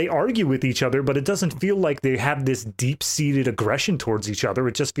 Yeah, they argue with each other, but it doesn't feel like they have this deep-seated aggression towards each other.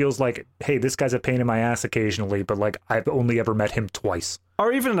 It just feels like, hey, this guy's a pain in my ass occasionally, but like I've only ever met him twice.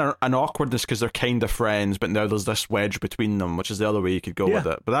 Or even an awkwardness because they're kind of friends, but now there's this wedge between them, which is the other way you could go with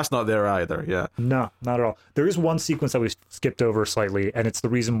it. But that's not there either, yeah. No, not at all. There is one sequence that we skipped over slightly, and it's the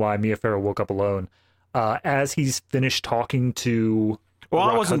reason why Mia Farrow woke up alone. As he's finished talking to... Well,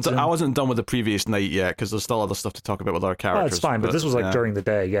 Rock I wasn't done with the previous night yet because there's still other stuff to talk about with our characters. Oh, it's fine, but this was like during the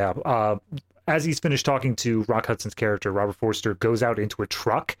day, yeah. As he's finished talking to Rock Hudson's character, Robert Forster goes out into a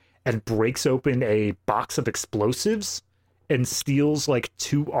truck and breaks open a box of explosives and steals like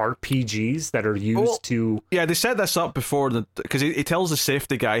 2 RPGs that are used to... Yeah, they set this up before, because he tells the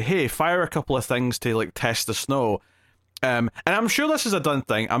safety guy, hey, fire a couple of things to like test the snow. And I'm sure this is a done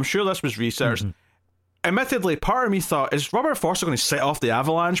thing. I'm sure this was researched. Mm-hmm. Admittedly, part of me thought, is Robert Forster going to set off the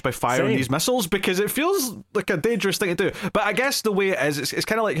Avalanche by firing these missiles? Because it feels like a dangerous thing to do. But I guess the way it is, it's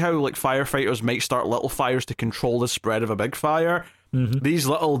kind of like how like firefighters might start little fires to control the spread of a big fire. Mm-hmm. These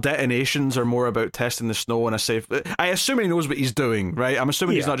little detonations are more about testing the snow in a safe... I assume he knows what he's doing, right? I'm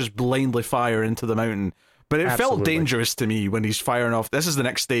assuming he's not just blindly firing into the mountain. But it felt dangerous to me when he's firing off... This is the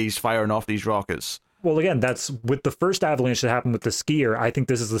next day he's firing off these rockets. Well, again, that's with the first avalanche that happened with the skier. I think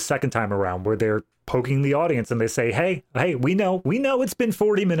this is the second time around where they're poking the audience and they say, hey, we know it's been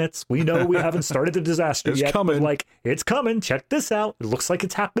 40 minutes. We know we haven't started the disaster yet. Coming. But like, it's coming. Check this out. It looks like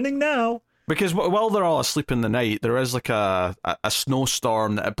it's happening now. Because while they're all asleep in the night, there is like a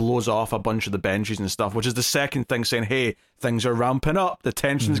snowstorm that blows off a bunch of the benches and stuff, which is the second thing saying, hey, things are ramping up. The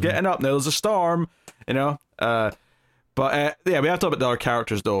tension's getting up. Now there's a storm, you know? But we have to talk about the other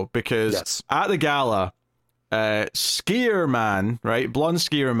characters, though, because at the gala, Skier Man, right, blonde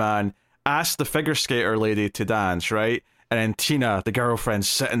Skier Man, asked the figure skater lady to dance, right? And then Tina, the girlfriend,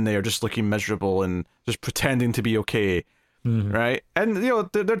 sitting there just looking miserable and just pretending to be okay. Mm-hmm. Right, and you know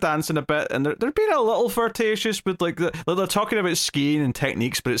they're dancing a bit, and they're being a little flirtatious, but like they're talking about skiing and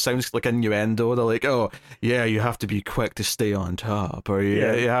techniques, but it sounds like innuendo. They're like, "Oh, yeah, you have to be quick to stay on top," or you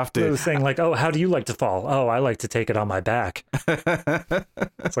have to. They're saying like, "Oh, how do you like to fall?" "Oh, I like to take it on my back."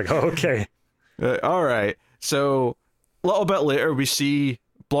 It's like, oh, okay, all right. So a little bit later, we see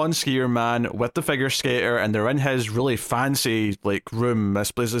blonde skier man with the figure skater, and they're in his really fancy like room.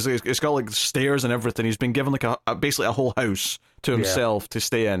 This place it's got like stairs and everything. He's been given like basically a whole house to himself to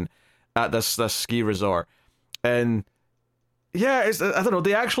stay in at this ski resort. And yeah, it's, I don't know,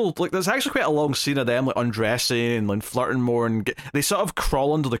 the actual like there's actually quite a long scene of them like undressing and like flirting more, and they sort of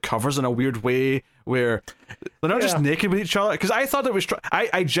crawl under the covers in a weird way where they're not just naked with each other. Because I thought it was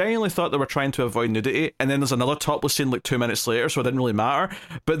I genuinely thought they were trying to avoid nudity, and then there's another topless scene like 2 minutes later, so it didn't really matter.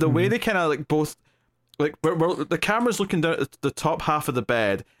 But the way they kind of like both like where the camera's looking down at the top half of the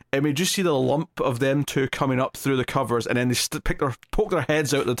bed, and we just see the lump of them two coming up through the covers, and then they poke their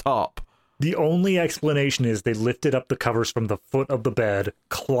heads out the top. The only explanation is they lifted up the covers from the foot of the bed,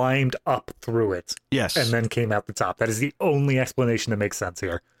 climbed up through it, yes, and then came out the top. That is the only explanation that makes sense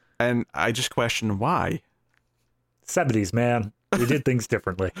here. And I just question why. 70s, man. They did things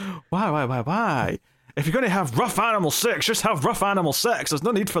differently. Why? If you're going to have rough animal sex, just have rough animal sex. There's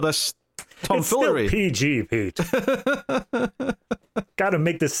no need for this tomfoolery. It's still PG, Pete. Got to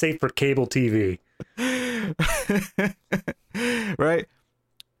make this safe for cable TV. Right?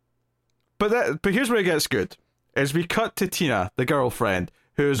 But here's where it gets good. Is we cut to Tina, the girlfriend,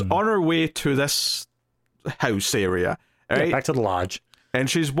 who's on her way to this house area. Right? Yeah, back to the lodge. And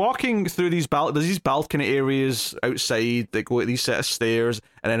she's walking through these balcony areas outside that go at these set of stairs,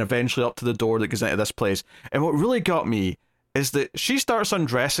 and then eventually up to the door that goes into this place. And what really got me is that she starts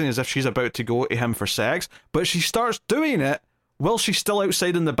undressing as if she's about to go to him for sex, but she starts doing it while she's still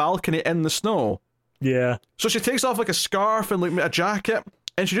outside in the balcony in the snow. Yeah. So she takes off like a scarf and like a jacket,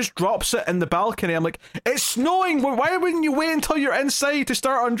 and she just drops it in the balcony. I'm like, it's snowing! Why wouldn't you wait until you're inside to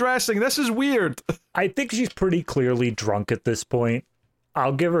start undressing? This is weird. I think she's pretty clearly drunk at this point.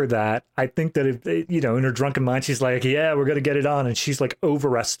 I'll give her that. I think that if, in her drunken mind, she's like, yeah, we're going to get it on. And she's like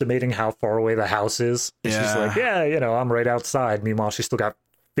overestimating how far away the house is. And she's like, I'm right outside. Meanwhile, she's still got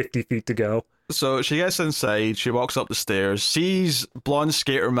 50 feet to go. So she gets inside, she walks up the stairs, sees blonde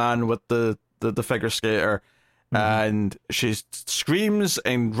skater man with the figure skater, and she screams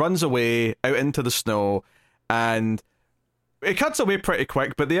and runs away out into the snow, and it cuts away pretty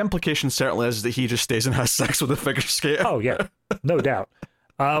quick, but the implication certainly is that he just stays and has sex with the figure skater. Oh, yeah. No doubt.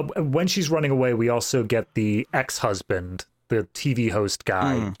 When she's running away, we also get the ex-husband the TV host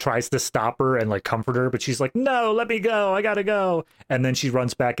guy tries to stop her and like comfort her, but she's like, no, let me go, I gotta go. And then she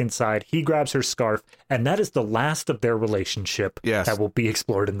runs back inside. He grabs her scarf, and that is the last of their relationship that will be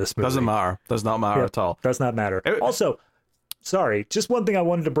explored in this movie. Doesn't matter. Does not matter at all. Does not matter. Also, sorry, just one thing I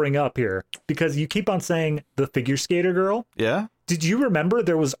wanted to bring up here, because you keep on saying the figure skater girl. Yeah. Did you remember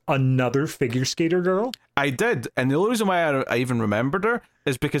there was another figure skater girl? I did, and the only reason why I even remembered her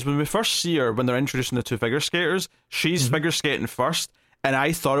is because when we first see her, when they're introducing the two figure skaters, she's figure skating first, and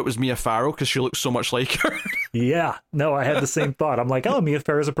I thought it was Mia Farrow because she looks so much like her. Yeah, no, I had the same thought. I'm like, oh, Mia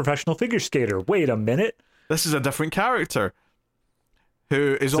Farrow's a professional figure skater. Wait a minute. This is a different character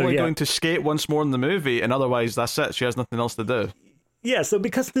who is only going to skate once more in the movie, and otherwise that's it. She has nothing else to do. Yeah, so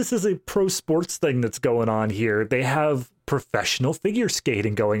because this is a pro sports thing that's going on here, they have professional figure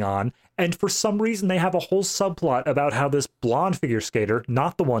skating going on, and for some reason they have a whole subplot about how this blonde figure skater,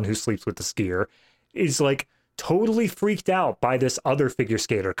 not the one who sleeps with the skier, is like totally freaked out by this other figure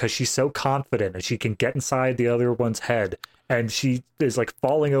skater because she's so confident and she can get inside the other one's head, and she is like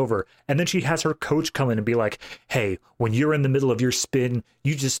falling over. And then she has her coach come in and be like, hey, when you're in the middle of your spin,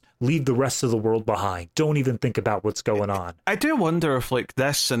 you just leave the rest of the world behind. Don't even think about what's going on. I do wonder if like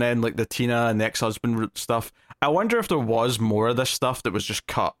this and then like the Tina and ex-husband stuff, I wonder if there was more of this stuff that was just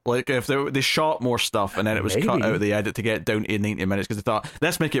cut. Like if they shot more stuff and then it was cut out of the edit to get down to 90 minutes because they thought,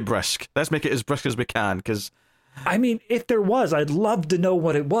 let's make it brisk. Let's make it as brisk as we can, because I mean, if there was, I'd love to know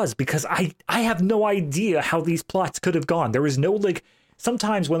what it was, because I have no idea how these plots could have gone. There is no, like,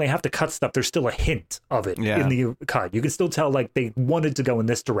 sometimes when they have to cut stuff, there's still a hint of it in the cut. You can still tell, like, they wanted to go in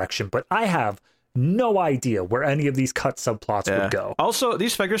this direction, but I have no idea where any of these cut subplots would go. Also,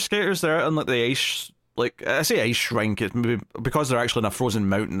 these figure skaters, they're out on, like, the ice, like, I say ice rink, it's maybe because they're actually in a frozen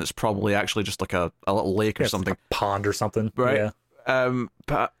mountain, it's probably actually just like a little lake or something. Like a pond or something. Right. Yeah.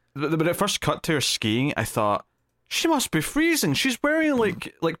 But when it first cut to her skiing, I thought, she must be freezing. She's wearing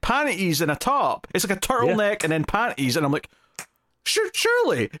like panties and a top. It's like a turtleneck and then panties, and I'm like,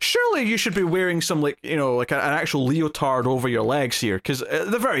 surely you should be wearing some like an actual leotard over your legs here, because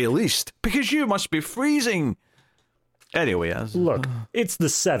at the very least, because you must be freezing. Anyway, look, it's the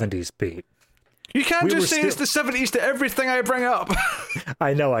 70s, Pete. You can't just say it's the 70s to everything I bring up.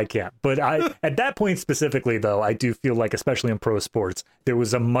 I know I can't. But at that point specifically, though, I do feel like, especially in pro sports, there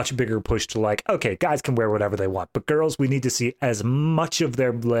was a much bigger push to like, okay, guys can wear whatever they want, but girls, we need to see as much of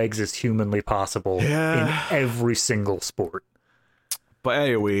their legs as humanly possible in every single sport. But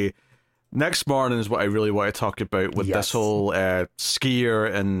anyway, next morning is what I really want to talk about with this whole skier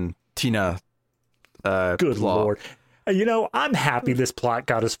and Tina Good plot. Lord. I'm happy this plot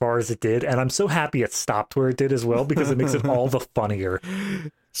got as far as it did, and I'm so happy it stopped where it did as well, because it makes it all the funnier.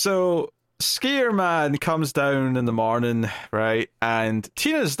 So, Skier Man comes down in the morning, right, and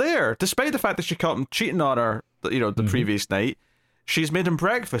Tina's there, despite the fact that she caught him cheating on her, the previous night. She's made him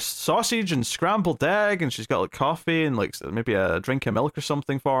breakfast, sausage and scrambled egg, and she's got like coffee and like maybe a drink of milk or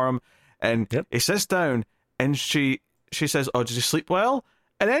something for him. And he sits down, and she says, "Oh, did you sleep well?"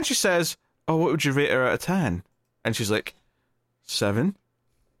 And then she says, "Oh, what would you rate her out of 10?" And she's like, 7,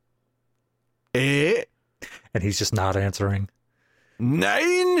 8, and he's just not answering.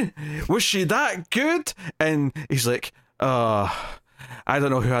 9? Was she that good? And he's like, I don't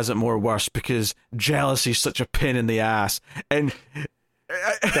know who has it more worse, because jealousy's such a pain in the ass. And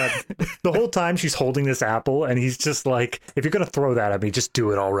the whole time she's holding this apple, and he's just like, if you're gonna throw that at me, just do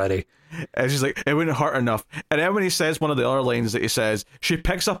it already. And she's like, it wouldn't hurt enough. And then when he says one of the other lines that he says, she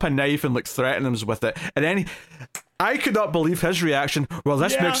picks up a knife and like threatens him with it. And then I could not believe his reaction. Well,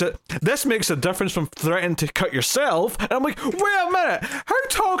 this makes a difference from threatening to cut yourself. And I'm like, wait a minute, how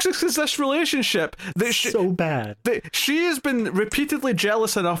toxic is this relationship? So bad. That she has been repeatedly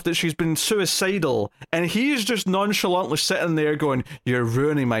jealous enough that she's been suicidal, and he's just nonchalantly sitting there going, "You're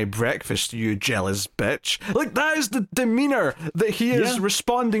ruining my breakfast, you jealous bitch." Like, that is the demeanor that he is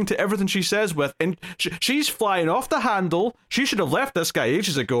responding to everything she says with, and she's flying off the handle. She should have left this guy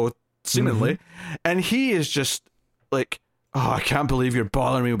ages ago, seemingly, and he is just like, "Oh, I can't believe you're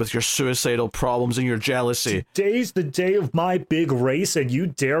bothering me with your suicidal problems and your jealousy. Today's the day of my big race, and you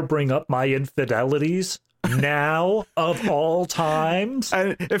dare bring up my infidelities? Now, of all times?"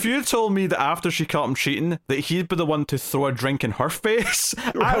 And if you had told me that after she caught him cheating, that he'd be the one to throw a drink in her face,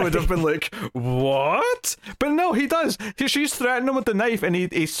 I would have been like, what? But no, he does. She's threatening him with the knife, and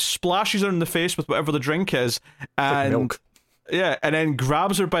he splashes her in the face with whatever the drink is. And milk. Yeah, and then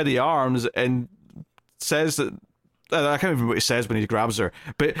grabs her by the arms and says that, I can't remember what he says when he grabs her.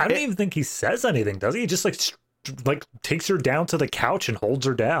 But I don't even think he says anything, does he? He just like takes her down to the couch and holds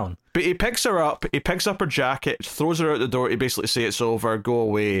her down. But he picks her up, he picks up her jacket, throws her out the door to basically say it's over, go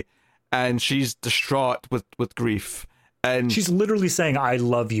away. And she's distraught with grief. And she's literally saying "I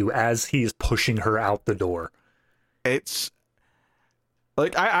love you" as he is pushing her out the door. It's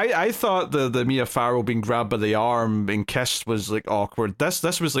like I thought the Mia Farrow being grabbed by the arm and kissed was like awkward.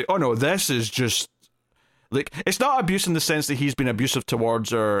 This was like, oh no, this is just like, it's not abuse in the sense that he's been abusive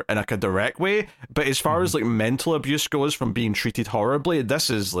towards her in like a direct way, but as far as like mental abuse goes from being treated horribly, this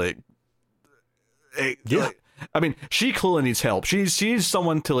is like, like, I mean, she clearly needs help. She's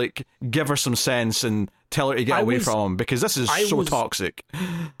someone to like give her some sense and tell her to get away from him, because this is so toxic.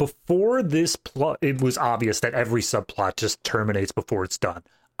 Before this plot, it was obvious that every subplot just terminates before it's done.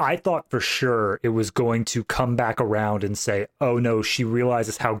 I thought for sure it was going to come back around and say, oh no, she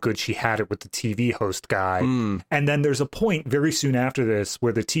realizes how good she had it with the TV host guy. And then there's a point very soon after this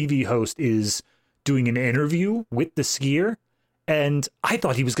where the TV host is doing an interview with the skier, and I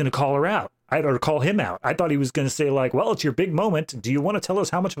thought he was going to call her out. Or call him out. I thought he was going to say like, well, it's your big moment. Do you want to tell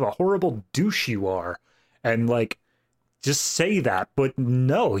us how much of a horrible douche you are? And like, just say that. But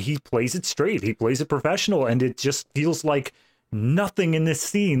no, he plays it straight. He plays it professional. And it just feels like nothing in this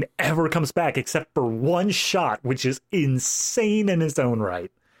scene ever comes back except for one shot, which is insane in its own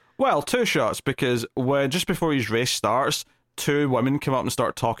right. Well, two shots, because just before his race starts, two women come up and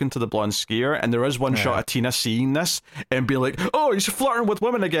start talking to the blonde skier, and there is one shot of Tina seeing this and being like, oh, he's flirting with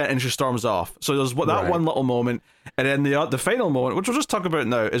women again, and she storms off. So there's that one little moment, and then the final moment, which we'll just talk about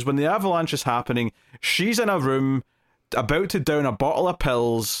now, is when the avalanche is happening. She's in a room about to down a bottle of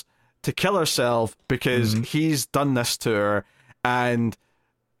pills to kill herself because he's done this to her, and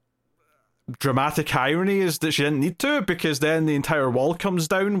dramatic irony is that she didn't need to, because then the entire wall comes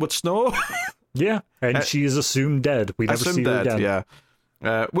down with snow. Yeah, and she is assumed dead. We never see her again.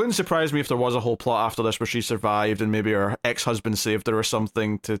 Yeah. Wouldn't surprise me if there was a whole plot after this where she survived and maybe her ex-husband saved her or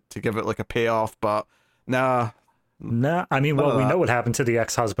something to give it like a payoff, but nah. I mean, well, we know what happened to the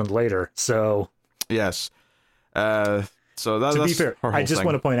ex-husband later, so... Yes. To be fair, I just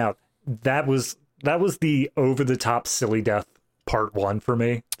want to point out, that was the over-the-top silly death part one for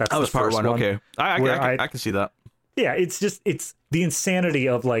me. That was part one, okay. I can see that. Yeah, it's the insanity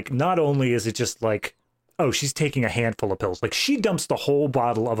of, like, not only is it just like, oh, she's taking a handful of pills. Like, she dumps the whole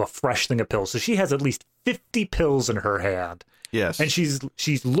bottle of a fresh thing of pills. So she has at least 50 pills in her hand. Yes. And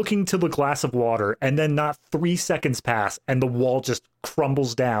she's looking to the glass of water, and then not 3 seconds pass, and the wall just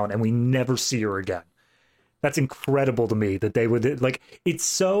crumbles down, and we never see her again. That's incredible to me that they would, like, it's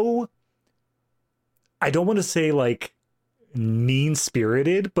so, I don't want to say, like,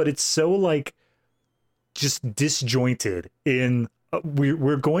 mean-spirited, but it's so, like, just disjointed in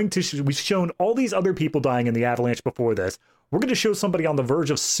we've shown all these other people dying in the avalanche before this. We're going to show somebody on the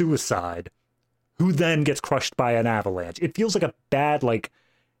verge of suicide who then gets crushed by an avalanche. It feels like a bad, like,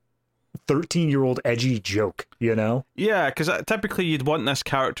 13-year-old edgy joke, you know? Yeah, because typically you'd want this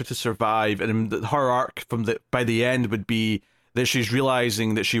character to survive, and her arc by the end would be that she's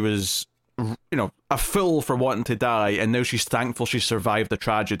realizing that she was, you know, a fool for wanting to die, and now she's thankful she survived the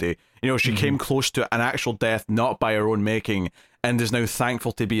tragedy. You know, she came close to an actual death, not by her own making, and is now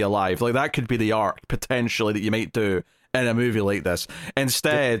thankful to be alive. Like, that could be the arc, potentially, that you might do in a movie like this.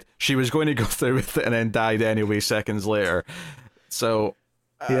 Instead, she was going to go through with it and then died anyway seconds later. So,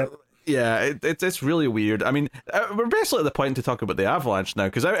 yeah, it's really weird. I mean, we're basically at the point to talk about the avalanche now,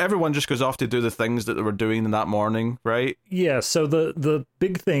 because everyone just goes off to do the things that they were doing in that morning, right? Yeah, so the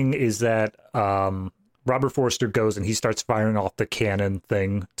big thing is that Robert Forster goes and he starts firing off the cannon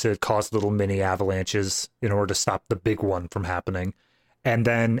thing to cause little mini avalanches in order to stop the big one from happening. And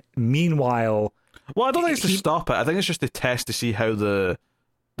then, meanwhile... Well, I don't think it's to stop it. I think it's just to test to see how the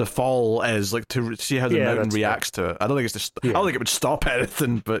fall is, like, to see how the mountain reacts to it. I don't think it's I don't think it would stop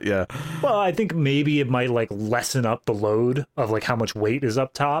anything, but yeah. Well, I think maybe it might, like, lessen up the load of, like, how much weight is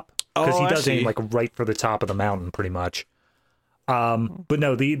up top, because he does aim, like, right for the top of the mountain, pretty much. But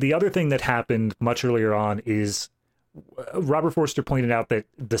no, the other thing that happened much earlier on is Robert Forster pointed out that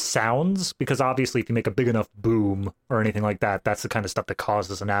the sounds, because obviously if you make a big enough boom or anything like that, that's the kind of stuff that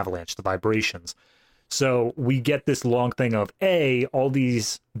causes an avalanche, the vibrations. So we get this long thing of all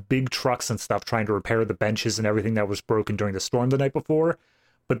these big trucks and stuff trying to repair the benches and everything that was broken during the storm the night before.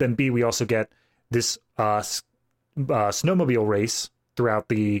 But then B, we also get this snowmobile race throughout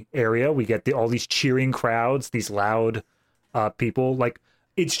the area. We get all these cheering crowds, these loud people. Like,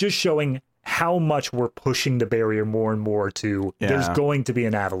 it's just showing how much we're pushing the barrier more and more to there's going to be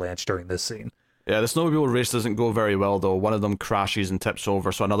an avalanche during this scene. Yeah, the snowmobile race doesn't go very well, though. One of them crashes and tips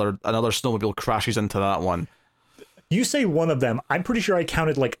over, so another snowmobile crashes into that one. You say one of them. I'm pretty sure I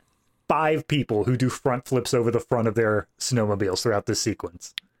counted, like, 5 people who do front flips over the front of their snowmobiles throughout this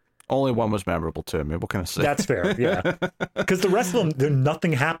sequence. Only one was memorable to me. What can I say? That's fair, yeah. Because the rest of them,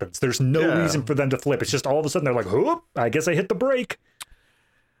 nothing happens. There's no reason for them to flip. It's just all of a sudden they're like, "Whoop! I guess I hit the brake."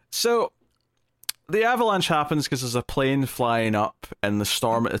 So, the avalanche happens because there's a plane flying up and the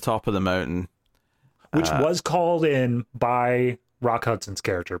storm at the top of the mountain. Which was called in by Rock Hudson's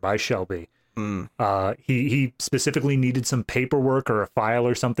character, by Shelby. He specifically needed some paperwork or a file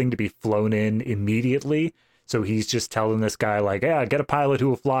or something to be flown in immediately. So he's just telling this guy, like, yeah, get a pilot who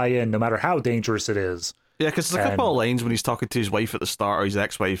will fly in no matter how dangerous it is. Yeah, because there's a couple of lines when he's talking to his wife at the start, or his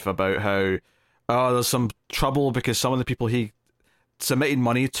ex-wife, about how, there's some trouble because some of the people he submitted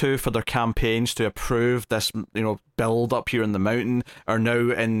money to for their campaigns to approve this, build up here in the mountain are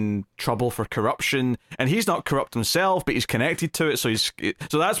now in trouble for corruption, and he's not corrupt himself, but he's connected to it, so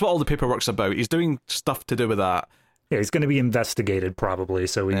that's what all the paperwork's about. He's doing stuff to do with that. Yeah, he's going to be investigated probably,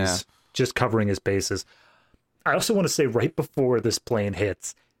 so he's just covering his bases. I also want to say, right before this plane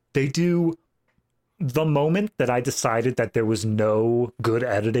hits, they do the moment that I decided that there was no good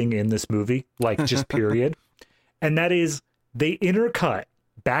editing in this movie, like just period, and that is they intercut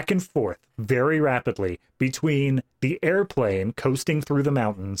back and forth very rapidly between the airplane coasting through the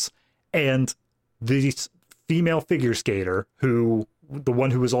mountains and the female figure skater, the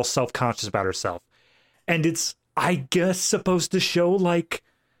one who was all self-conscious about herself. And it's, I guess, supposed to show like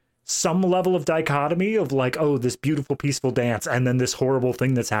some level of dichotomy of like, oh, this beautiful, peaceful dance and then this horrible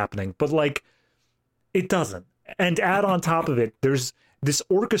thing that's happening. But like, it doesn't. And add on top of it, there's this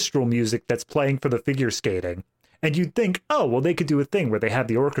orchestral music that's playing for the figure skating. And you'd think, oh, well, they could do a thing where they have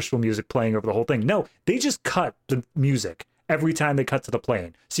the orchestral music playing over the whole thing. No, they just cut the music every time they cut to the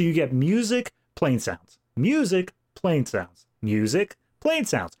plane. So you get music, plane sounds, music, plane sounds, music, plane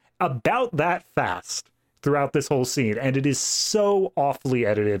sounds. About that fast throughout this whole scene. And it is so awfully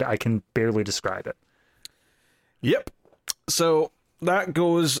edited, I can barely describe it. Yep. So that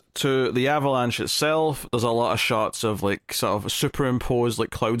goes to the avalanche itself. There's a lot of shots of like sort of superimposed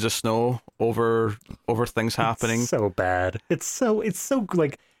like clouds of snow over things happening. It's so bad. It's so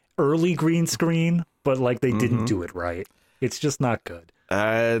like early green screen, but like they didn't do it right. It's just not good.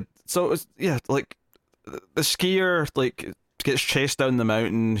 So it's, like the skier like gets chased down the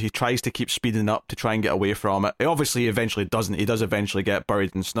mountain. He tries to keep speeding up to try and get away from it. Obviously, eventually doesn't. He does eventually get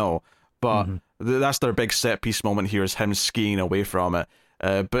buried in snow. But that's their big set piece moment here, is him skiing away from it.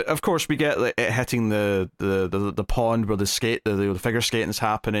 But of course, we get it hitting the pond where the figure skating is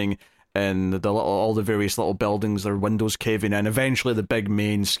happening, and all the various little buildings, their windows caving in. Eventually, the big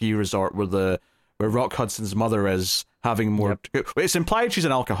main ski resort where Rock Hudson's mother is having more. Yep. It's implied she's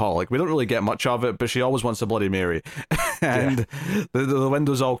an alcoholic. We don't really get much of it, but she always wants a Bloody Mary. And the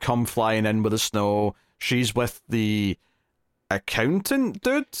windows all come flying in with the snow. She's with the accountant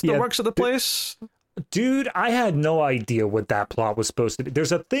dude that works at the place. Dude, I had no idea what that plot was supposed to be.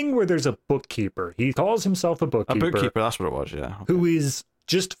 There's a thing where there's a bookkeeper. He calls himself a bookkeeper. A bookkeeper, that's what it was, yeah. Who is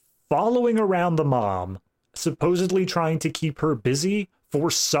just following around the mom, supposedly trying to keep her busy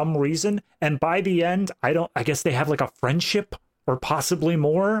for some reason. And by the end, I guess they have like a friendship or possibly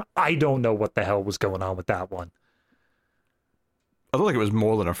more. I don't know what the hell was going on with that one. I don't think it was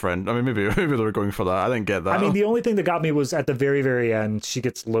more than a friend. I mean, maybe they were going for that. I didn't get that. I mean, the only thing that got me was at the very, very end, she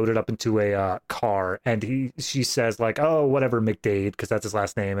gets loaded up into a car, and she says, like, oh, whatever, McDade, because that's his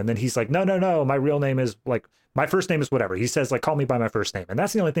last name. And then he's like, no, my real name is, like, my first name is whatever. He says, like, call me by my first name. And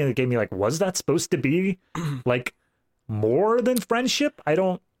that's the only thing that gave me, like, was that supposed to be, like, more than friendship? I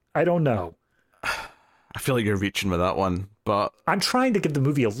don't know. I feel like you're reaching with that one, but I'm trying to give the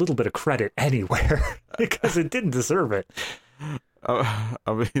movie a little bit of credit anywhere, because it didn't deserve it. I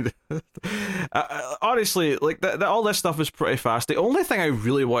mean, honestly, like all this stuff is pretty fast. The only thing I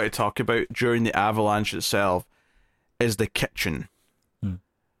really want to talk about during the avalanche itself is the kitchen,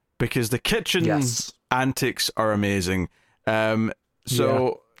 because the kitchen antics are amazing. The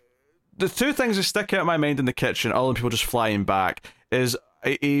two things that stick out in my mind in the kitchen, other than people just flying back, is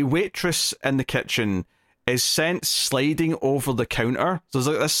a waitress in the kitchen is sent sliding over the counter. So there's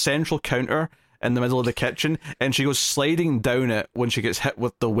like this central counter in the middle of the kitchen, and she goes sliding down it when she gets hit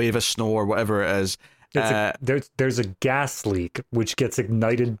with the wave of snow or whatever it is. There's a gas leak which gets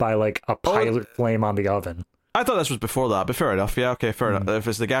ignited by like a pilot flame on the oven. I thought this was before that, but fair enough. Yeah, okay, fair enough. If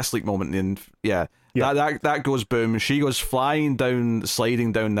it's the gas leak moment, then that goes boom. She goes flying down,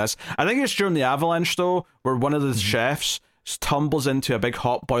 sliding down this. I think it's during the avalanche though, where one of the chefs tumbles into a big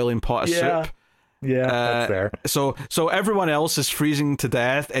hot boiling pot of soup. Yeah, that's there. So everyone else is freezing to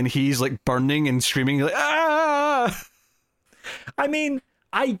death, and he's like burning and screaming like, ah! I mean,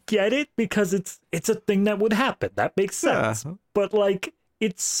 I get it because it's a thing that would happen. That makes sense. Yeah. But like,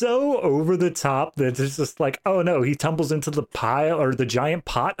 it's so over the top that it's just like, oh no, he tumbles into the pile or the giant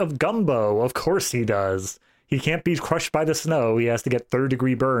pot of gumbo. Of course he does. He can't be crushed by the snow. He has to get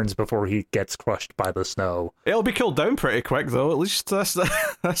third-degree burns before he gets crushed by the snow. It'll be cooled down pretty quick, though. At least that's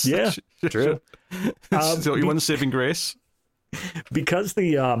yeah, true. So you want saving grace? Because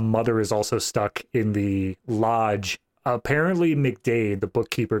the mother is also stuck in the lodge. Apparently, McDade, the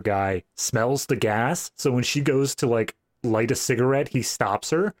bookkeeper guy, smells the gas. So when she goes to like light a cigarette, he stops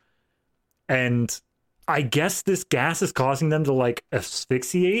her, and I guess this gas is causing them to like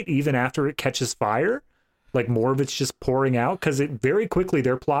asphyxiate even after it catches fire. Like more of it's just pouring out, because it very quickly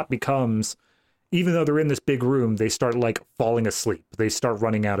their plot becomes, even though they're in this big room, they start like falling asleep. They start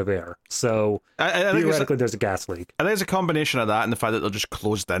running out of air. So I theoretically, there's a gas leak. I think it's a combination of that and the fact that they're just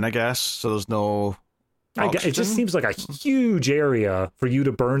closed in, I guess. So there's no oxygen. It just seems like a huge area for you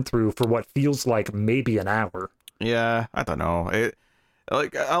to burn through for what feels like maybe an hour. Yeah, I don't know.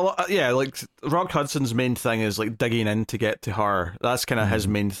 Like Rock Hudson's main thing is like digging in to get to her. That's kind of his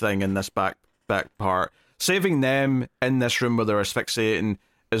main thing in this back part. Saving them in this room where they're asphyxiating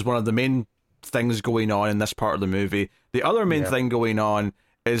is one of the main things going on in this part of the movie. The other main thing going on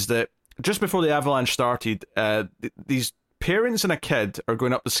is that just before the avalanche started, these parents and a kid are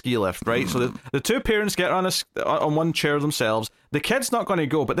going up the ski lift, right? So the two parents get on one chair themselves. The kid's not going to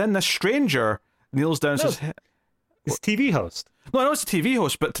go, but then this stranger kneels down and says... It's TV host. No, I know it's a TV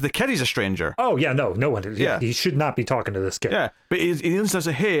host, but to the kid, he's a stranger. Oh, yeah, no one. Yeah. He should not be talking to this kid. Yeah, but he kneels down and says,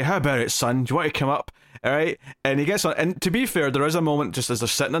 hey, how about it, son? Do you want to come up? All right, and he gets on. And to be fair, there is a moment just as they're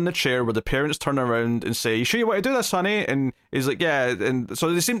sitting in the chair where the parents turn around and say, "You sure you want to do this, honey?" And he's like, "Yeah." And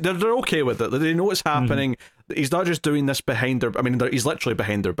so they're okay with it. They know what's happening. He's not just doing this behind their. I mean, he's literally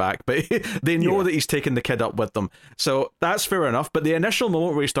behind their back, but they know that he's taking the kid up with them. So that's fair enough. But the initial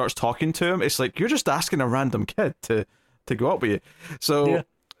moment where he starts talking to him, it's like you're just asking a random kid to go up with you. So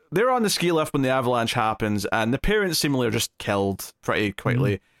they're on the ski lift when the avalanche happens, and the parents seemingly are just killed pretty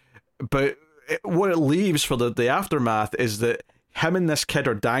quickly. But what it leaves for the aftermath is that him and this kid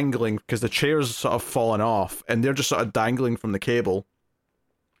are dangling because the chair's sort of fallen off and they're just sort of dangling from the cable.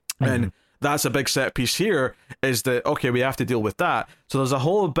 And that's a big set piece here, is that, okay, we have to deal with that. So there's a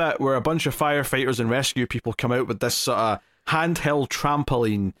whole bit where a bunch of firefighters and rescue people come out with this sort of handheld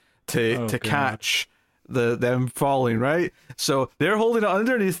trampoline to catch them falling, right? So they're holding it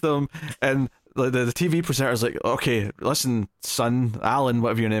underneath them, and the TV presenter's like, okay, listen, son, Alan,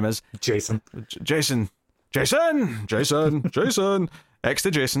 whatever your name is. Jason. X to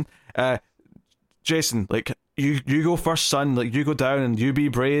Jason. Jason, like, you go first, son. Like, you go down and you be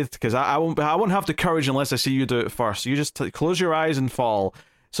brave, because I won't have the courage unless I see you do it first. You just close your eyes and fall.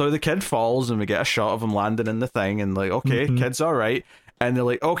 So the kid falls, and we get a shot of him landing in the thing, and like, okay, kid's all right. And they're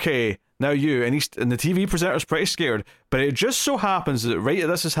like, okay, now you. And the TV presenter's pretty scared, but it just so happens that right as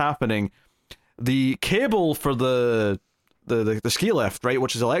this is happening, the cable for the ski lift, right,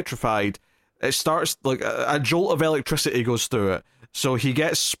 which is electrified, it starts, like, a jolt of electricity goes through it. So he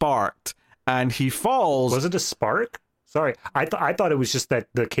gets sparked, and he falls. Was it a spark? Sorry, I thought it was just that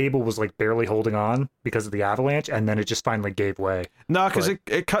the cable was, like, barely holding on because of the avalanche, and then it just finally gave way. No, because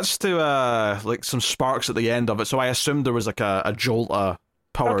it cuts to, like, some sparks at the end of it, so I assumed there was, like, a jolt of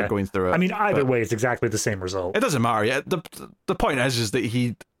power going through it. I mean, either way, it's exactly the same result. It doesn't matter. Yeah, the point is that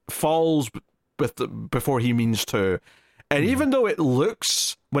he falls before he means to. And even though it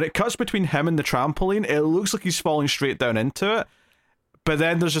looks, when it cuts between him and the trampoline, it looks like he's falling straight down into it. But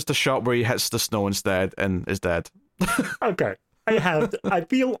then there's just a shot where he hits the snow instead and is dead. Okay. I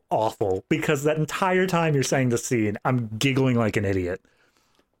feel awful because that entire time you're saying the scene, I'm giggling like an idiot.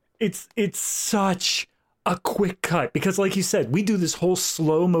 It's such a quick cut because, like you said, we do this whole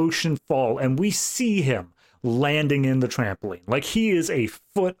slow motion fall and we see him landing in the trampoline. Like, he is a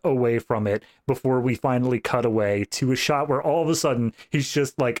foot away from it before we finally cut away to a shot where all of a sudden he's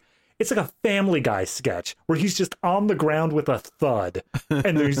just like, it's like a Family Guy sketch where he's just on the ground with a thud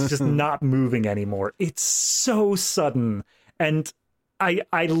and he's just not moving anymore. It's so sudden, and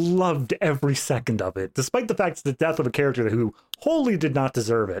I loved every second of it, despite the fact it's the death of a character who wholly did not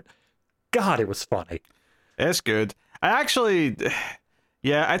deserve it. God, it was funny. It's good. I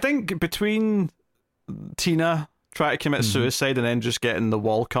think between Tina trying to commit suicide and then just getting the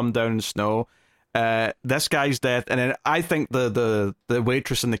wall come down in snow, this guy's death, and then I think the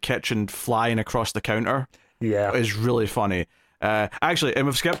waitress in the kitchen flying across the counter is really funny. Actually, and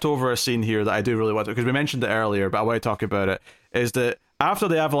we've skipped over a scene here that I do really want to, because we mentioned it earlier, but I want to talk about it, is that after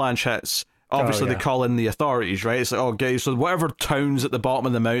the avalanche hits, obviously they call in the authorities, right? It's like, okay, so whatever town's at the bottom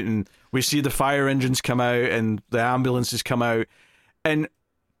of the mountain, we see the fire engines come out and the ambulances come out, and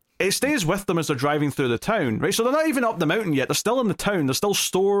it stays with them as they're driving through the town, right? So they're not even up the mountain yet. They're still in the town. There's still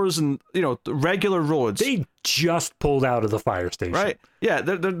stores and, regular roads. They just pulled out of the fire station. Right. Yeah,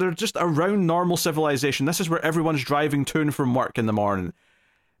 they're just around normal civilization. This is where everyone's driving to and from work in the morning.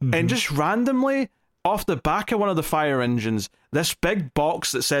 Mm-hmm. And just randomly, off the back of one of the fire engines, this big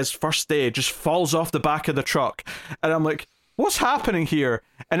box that says first aid just falls off the back of the truck. And I'm like, what's happening here?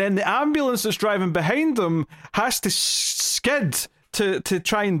 And then the ambulance that's driving behind them has to skid to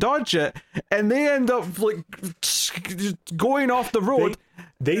try and dodge it, and they end up going off the road.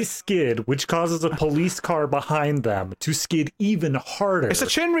 They skid, which causes a police car behind them to skid even harder. It's a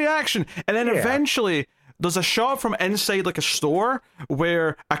chain reaction, and then eventually there's a shot from inside like a store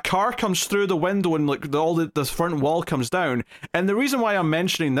where a car comes through the window and like all the front wall comes down. And the reason why I'm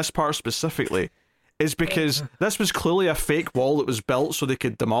mentioning this part specifically is because this was clearly a fake wall that was built so they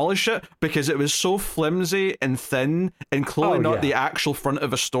could demolish it, because it was so flimsy and thin and clearly not the actual front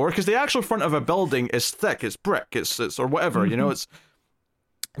of a store, because the actual front of a building is thick, it's brick, it's or whatever,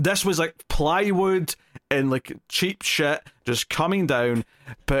 this was like plywood and like cheap shit just coming down.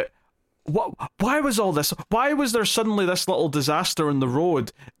 But why was all this? Why was there suddenly this little disaster in the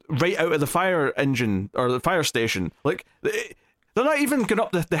road right out of the fire engine or the fire station? Like, they're not even going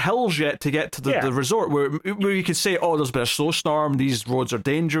up the hills yet to get to the resort where you could say, oh, there's been a snowstorm, these roads are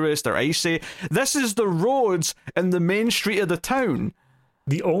dangerous, they're icy. This is the roads in the main street of the town.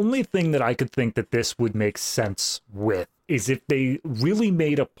 The only thing that I could think that this would make sense with is if they really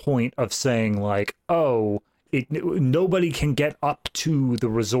made a point of saying like, oh, nobody can get up to the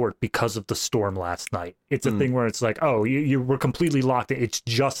resort because of the storm last night. It's a thing where it's like, oh, we're completely locked in. It's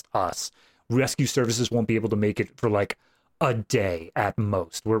just us. Rescue services won't be able to make it for like a day at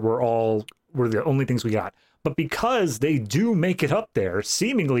most. We're the only things we got. But because they do make it up there,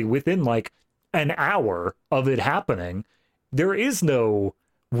 seemingly within like an hour of it happening, there is no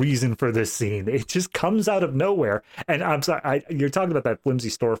reason for this scene. It just comes out of nowhere. And I'm sorry, you're talking about that flimsy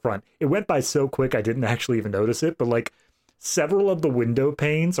storefront. It went by so quick I didn't actually even notice it, but like several of the window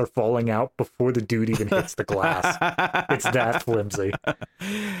panes are falling out before the dude even hits the glass. It's that flimsy.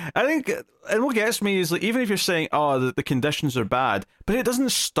 I think, and what gets me is like, even if you're saying, oh, the conditions are bad, but it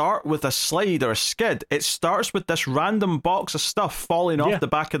doesn't start with a slide or a skid. It starts with this random box of stuff falling off the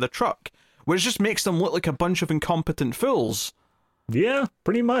back of the truck, which just makes them look like a bunch of incompetent fools. Yeah,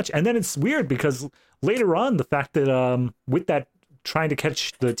 pretty much. And then it's weird because later on, the fact that with that trying to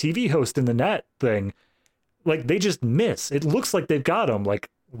catch the TV host in the net thing, like they just miss. It looks like they've got him like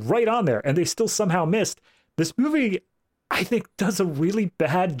right on there, and they still somehow missed. This movie, I think, does a really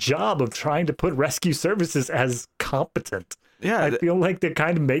bad job of trying to put rescue services as competent. Yeah, I feel like they're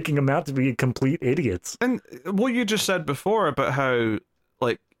kind of making them out to be complete idiots. And what you just said before about how,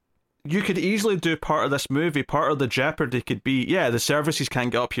 like, you could easily do part of this movie, part of the jeopardy could be, the services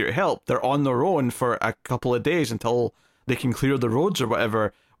can't get up here to help. They're on their own for a couple of days until they can clear the roads or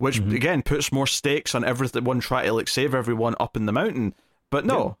whatever, which, again, puts more stakes on everyone trying to, like, save everyone up in the mountain. But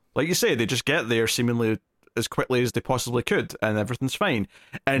no, like you say, they just get there seemingly as quickly as they possibly could, and everything's fine.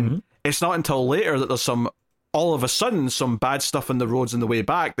 And it's not until later that there's all of a sudden, some bad stuff in the roads on the way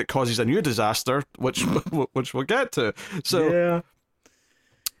back that causes a new disaster, which we'll get to. So,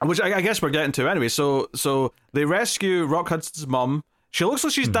 which I guess we're getting to anyway. So they rescue Rock Hudson's mum. She looks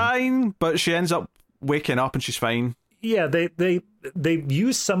like she's dying, but she ends up waking up and she's fine. Yeah, they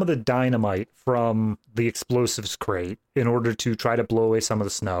use some of the dynamite from the explosives crate in order to try to blow away some of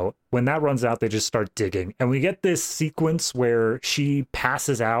the snow. When that runs out, they just start digging. And we get this sequence where she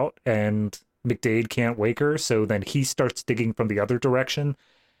passes out and McDade can't wake her, so then he starts digging from the other direction.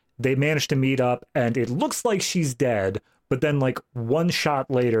 They manage to meet up, and it looks like she's dead, but then, like, one shot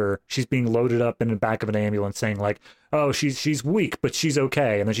later, she's being loaded up in the back of an ambulance saying, like, oh, she's weak, but she's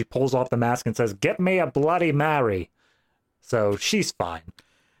okay. And then she pulls off the mask and says, get me a Bloody Mary. So she's fine.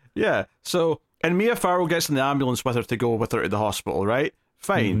 Yeah, so, and Mia Farrow gets in the ambulance with her to go with her to the hospital, right?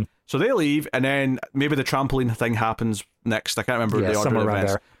 Fine. So they leave, and then maybe the trampoline thing happens next. I can't remember the order of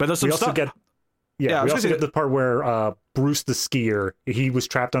events. There. But there's some stuff. We also get the part where Bruce the skier, he was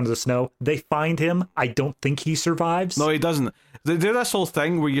trapped under the snow. They find him. I don't think he survives. No, he doesn't. They do this whole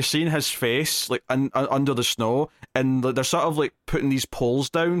thing where you're seeing his face like under the snow, and they're sort of like putting these poles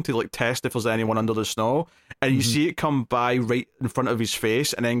down to like test if there's anyone under the snow, and you see it come by right in front of his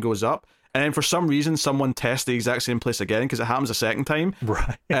face and then goes up. And then for some reason, someone tests the exact same place again because it happens a second time.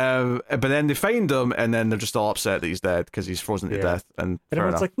 Right. But then they find him, and then they're just all upset that he's dead because he's frozen to death. And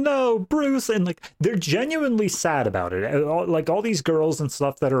everyone's like, no, Bruce. And like, they're genuinely sad about it. Like all these girls and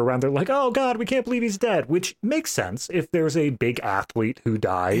stuff that are around, they're like, oh God, we can't believe he's dead. Which makes sense if there's a big athlete who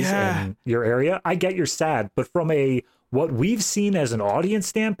dies in your area. I get you're sad. But from a what we've seen as an audience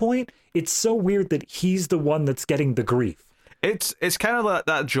standpoint, it's so weird that he's the one that's getting the grief. It's kind of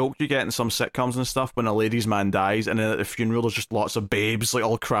that joke you get in some sitcoms and stuff when a ladies' man dies, and then at the funeral there's just lots of babes like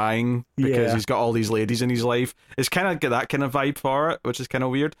all crying because he's got all these ladies in his life. It's kind of that kind of vibe for it, which is kind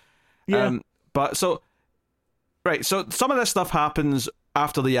of weird. Yeah. So some of this stuff happens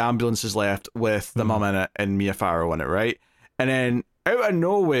after the ambulance is left with the mum in it and Mia Farrow in it, right? And then out of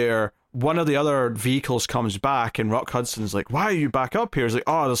nowhere, one of the other vehicles comes back, and Rock Hudson's like, "Why are you back up here?" He's like,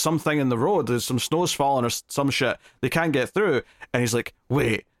 "Oh, there's something in the road. There's some snow's falling or some shit. They can't get through." And he's like,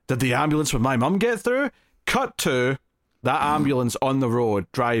 "Wait, did the ambulance with my mum get through?" Cut to that ambulance on the road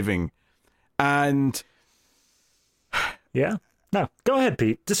driving, and yeah. No, go ahead,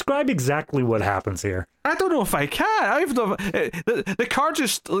 Pete. Describe exactly what happens here. I don't know if I can. I even know the car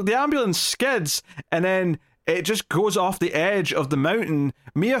the ambulance skids, and then it just goes off the edge of the mountain.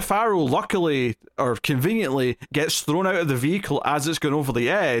 Mia Farrow, luckily or conveniently, gets thrown out of the vehicle as it's going over the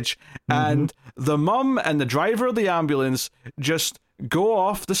edge, and the mum and the driver of the ambulance just go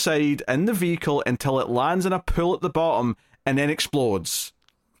off the side in the vehicle until it lands in a pool at the bottom and then explodes.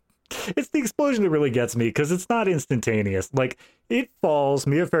 It's the explosion that really gets me, because it's not instantaneous. Like, it falls,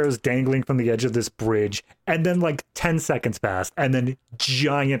 Mia Farrow's dangling from the edge of this bridge, and then like 10 seconds pass, and then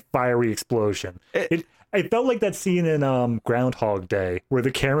giant fiery explosion. It felt like that scene in Groundhog Day, where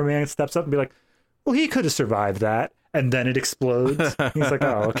the cameraman steps up and be like, "Well, he could have survived that," and then it explodes. He's like,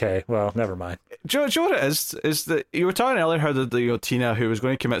 "Oh, okay, well, never mind." Do you know what it is that you were talking earlier how the Tina, who was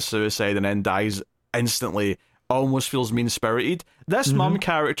going to commit suicide and then dies instantly, almost feels mean-spirited. This mum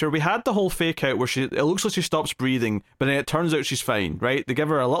character, we had the whole fake out where it looks like she stops breathing, but then it turns out she's fine, right? They give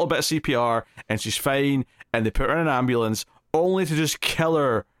her a little bit of CPR and she's fine, and they put her in an ambulance only to just kill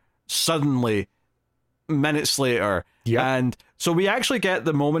her suddenly minutes later. And so we actually get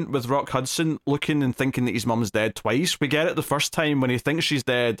the moment with Rock Hudson looking and thinking that his mum's dead twice. We get it the first time when he thinks she's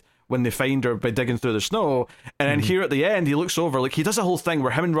dead when they find her by digging through the snow, and then here at the end he looks over, like he does a whole thing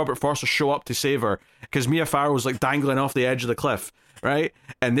where him and Robert Forster show up to save her because Mia Farrow's like dangling off the edge of the cliff, right?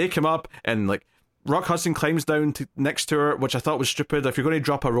 And they come up and like Rock Hudson climbs down next to her, which I thought was stupid. If you're going to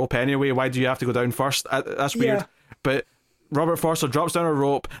drop a rope anyway, why do you have to go down first? That's weird. But Robert Forster drops down a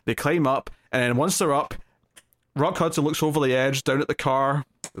rope, they climb up, and then once they're up, Rock Hudson looks over the edge down at the car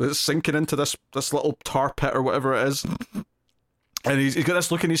that's sinking into this little tar pit or whatever it is. And he's got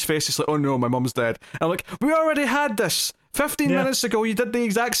this look in his face. He's like, "Oh no, my mum's dead." And I'm like, "We already had this 15 minutes ago. You did the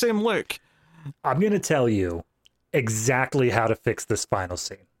exact same look." I'm going to tell you exactly how to fix this final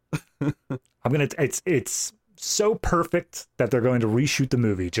scene. It's so perfect that they're going to reshoot the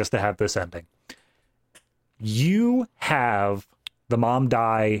movie just to have this ending. You have the mom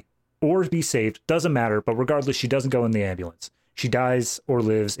die or be saved, doesn't matter, but regardless, she doesn't go in the ambulance. She dies or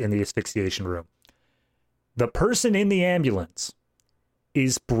lives in the asphyxiation room. The person in the ambulance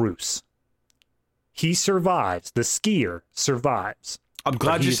is Bruce. He survives. The skier survives. I'm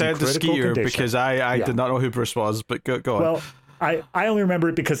glad you said the skier because I did not know who Bruce was, but go on. Well, I only remember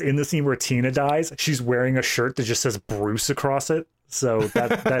it because in the scene where Tina dies, she's wearing a shirt that just says Bruce across it. So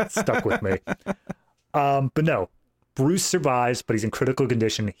that stuck with me. But no, Bruce survives, but he's in critical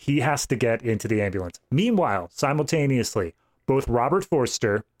condition. He has to get into the ambulance. Meanwhile, simultaneously, both Robert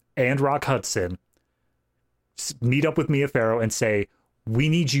Forster and Rock Hudson meet up with Mia Farrow and say, "We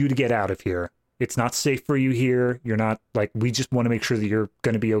need you to get out of here. It's not safe for you here. You're not, like, we just want to make sure that you're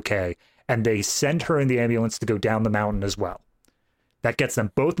going to be okay." And they send her in the ambulance to go down the mountain as well. That gets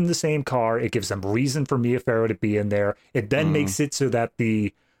them both in the same car. It gives them reason for Mia Farrow to be in there. It then makes it so that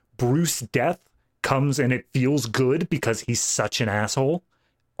the Bruce death comes and it feels good because he's such an asshole.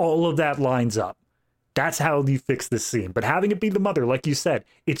 All of that lines up. That's how you fix this scene. But having it be the mother, like you said,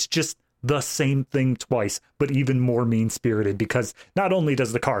 it's just the same thing twice, but even more mean-spirited because not only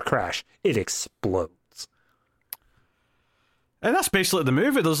does the car crash, it explodes. And that's basically the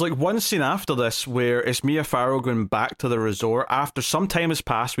movie. There's like one scene after this where it's Mia Farrow going back to the resort after some time has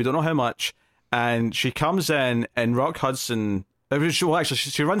passed, we don't know how much, and she comes in and Rock Hudson... Well, actually,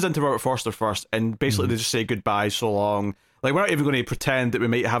 she runs into Robert Forster first, and basically they just say goodbye, so long. Like, we're not even going to pretend that we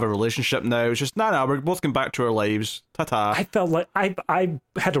might have a relationship now. It's just, nah, we're both going back to our lives. Ta-ta. I felt like I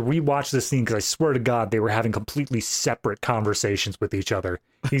had to rewatch this scene because I swear to God they were having completely separate conversations with each other.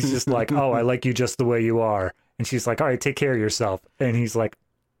 He's just like, "Oh, I like you just the way you are." And she's like, "All right, take care of yourself." And he's like,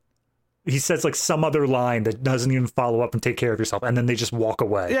 he says like some other line that doesn't even follow up and take care of yourself. And then they just walk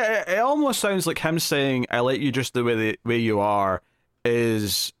away. Yeah, it almost sounds like him saying, "I like you just the way you are,"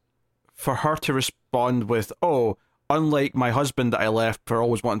 is for her to respond with, "Oh, unlike my husband that I left for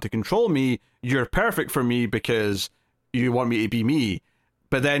always wanting to control me, you're perfect for me because you want me to be me."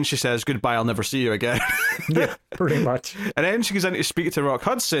 But then she says, goodbye, I'll never see you again. Yeah, pretty much. And then she goes in to speak to Rock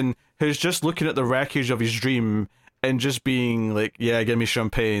Hudson, who's just looking at the wreckage of his dream and just being like, yeah, give me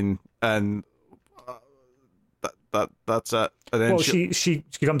champagne. And that's it. And then she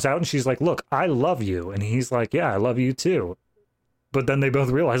comes out and she's like, look, I love you. And he's like, yeah, I love you too. But then they both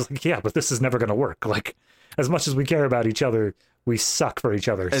realize, like, yeah, but this is never going to work. Like, as much as we care about each other, we suck for each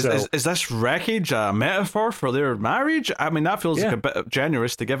other. Is this wreckage a metaphor for their marriage? I mean, that feels like a bit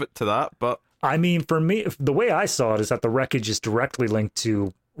generous to give it to that, but... I mean, for me, the way I saw it is that the wreckage is directly linked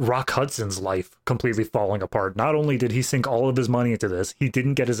to Rock Hudson's life completely falling apart. Not only did he sink all of his money into this, he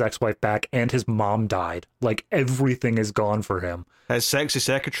didn't get his ex-wife back, and his mom died. Like, everything is gone for him. His sexy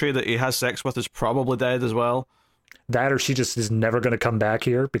secretary that he has sex with is probably dead as well. That, or she just is never going to come back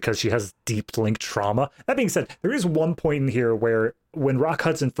here because she has deep linked trauma. That being said, there is one point in here where when Rock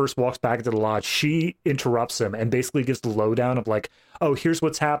Hudson first walks back into the lodge, she interrupts him and basically gives the lowdown of like, oh, here's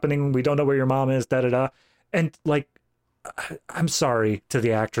what's happening. We don't know where your mom is, da-da-da. And like, I'm sorry to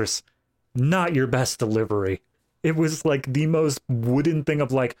the actress, not your best delivery. It was like the most wooden thing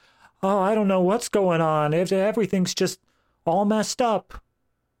of like, oh, I don't know what's going on. Everything's just all messed up.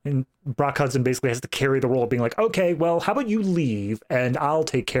 And Rock Hudson basically has to carry the role of being like, okay, well, how about you leave and I'll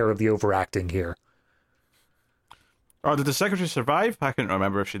take care of the overacting here. Oh, did the secretary survive? I couldn't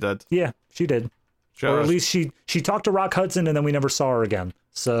remember if she did. Yeah, she did. Or at least she talked to Rock Hudson and then we never saw her again.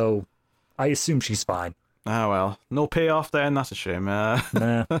 So I assume she's fine. Ah, well. No payoff then? That's a shame. Nah.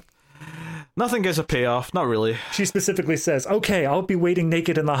 Nothing gets a payoff. Not really. She specifically says, okay, I'll be waiting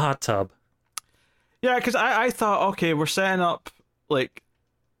naked in the hot tub. Yeah, because I thought, okay, we're setting up, like,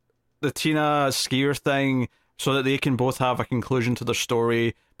 the Tina skier thing so that they can both have a conclusion to their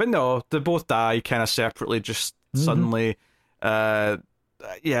story. But no, they both die kind of separately, just suddenly. The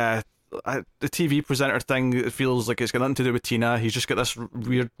TV presenter thing, it feels like it's got nothing to do with Tina. He's just got this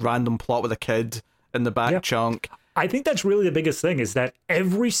weird random plot with a kid in the back chunk. I think that's really the biggest thing, is that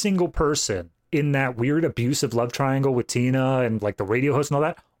every single person in that weird abusive love triangle with Tina and like the radio host and all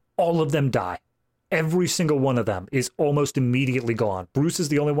that, all of them die. Every single one of them is almost immediately gone. Bruce is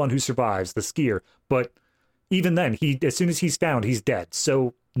the only one who survives, the skier. But even then, as soon as he's found, he's dead.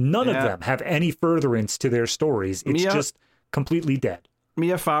 So none of them have any furtherance to their stories. It's just completely dead.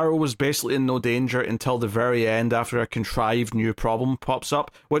 Mia Farrow was basically in no danger until the very end after a contrived new problem pops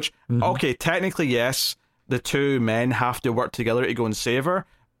up. Which, okay, technically, yes, the two men have to work together to go and save her.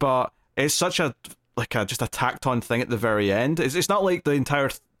 But it's such just a tacked on thing at the very end. It's not like the entire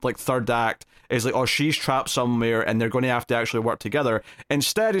third act is like, oh, she's trapped somewhere and they're going to have to actually work together.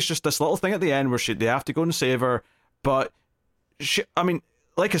 Instead, it's just this little thing at the end where they have to go and save her. But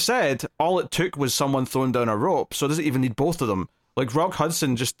like I said, all it took was someone throwing down a rope, so it doesn't even need both of them. Like, Rock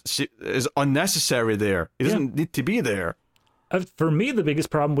Hudson just is unnecessary there. He doesn't need to be there. For me, the biggest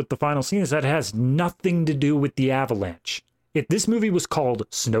problem with the final scene is that it has nothing to do with the Avalanche. If this movie was called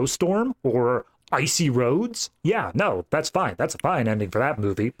Snowstorm or Icy Roads, yeah, no, that's fine. That's a fine ending for that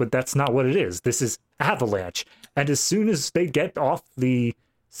movie, but that's not what it is. This is Avalanche. And as soon as they get off the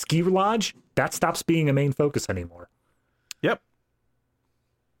ski lodge, that stops being a main focus anymore. Yep.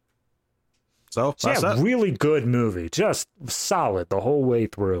 So that's it. Really good movie. Just solid the whole way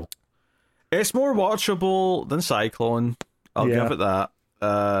through. It's more watchable than Cyclone. I'll give it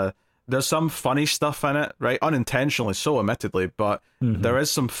that. There's some funny stuff in it, right? Unintentionally, so admittedly, but there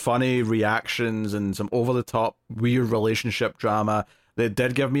is some funny reactions and some over-the-top weird relationship drama that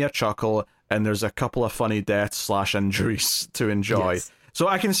did give me a chuckle, and there's a couple of funny deaths / injuries to enjoy. Yes. So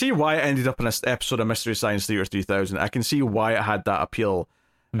I can see why it ended up in this episode of Mystery Science Theater 3000. I can see why it had that appeal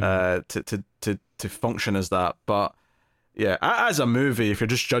to function as that. But yeah, as a movie, if you're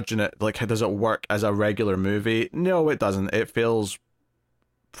just judging it, like, does it work as a regular movie? No, it doesn't. It fails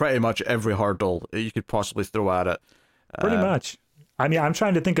pretty much every hurdle you could possibly throw at it. Pretty much. I mean, I'm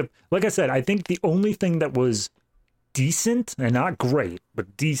trying to think of, like I said, I think the only thing that was decent, and not great,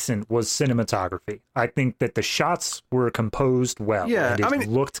 but decent, was cinematography. I think that the shots were composed well. Yeah, and it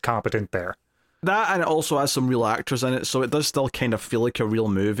looked competent there. That, and it also has some real actors in it, so it does still kind of feel like a real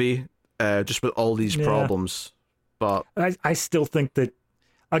movie, just with all these problems. But I still think that,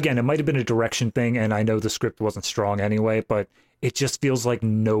 again, it might have been a direction thing, and I know the script wasn't strong anyway, but it just feels like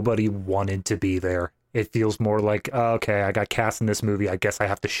nobody wanted to be there. It feels more like, okay, I got cast in this movie, I guess I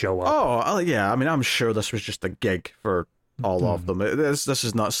have to show up. Oh, yeah, I mean, I'm sure this was just a gig for all of them. This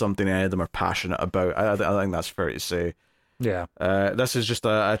is not something any of them are passionate about. I think that's fair to say. Yeah. This is just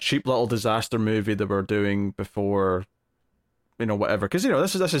a cheap little disaster movie that we're doing before, whatever. Because,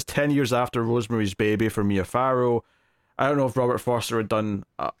 this is 10 years after Rosemary's Baby for Mia Farrow. I don't know if Robert Forster had done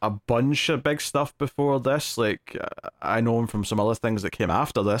a bunch of big stuff before this. Like, I know him from some other things that came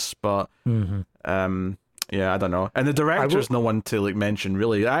after this, but yeah, I don't know. And the director's no one to like mention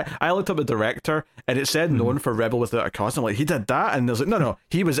really. I looked up the director, and it said known for Rebel Without a Cause. I'm like, he did that, and there's like, no,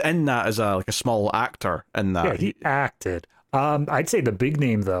 he was in that as a small actor in that. Yeah, he acted. I'd say the big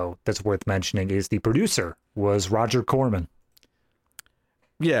name though that's worth mentioning is the producer was Roger Corman.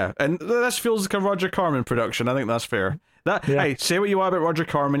 Yeah, and this feels like a Roger Corman production. I think that's fair. Hey, say what you want about Roger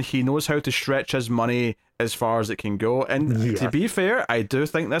Corman, he knows how to stretch his money as far as it can go. And to be fair, I do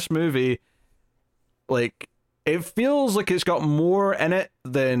think this movie, like, it feels like it's got more in it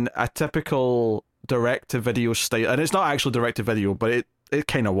than a typical direct-to-video style. And it's not actually direct-to-video, but it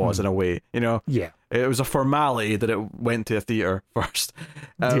kind of was in a way, you know? Yeah. It was a formality that it went to a theater first.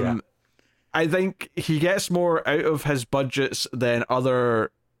 I think he gets more out of his budgets than other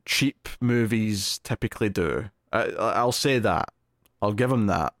cheap movies typically do. I'll say that. I'll give him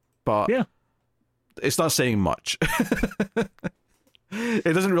that. But it's not saying much.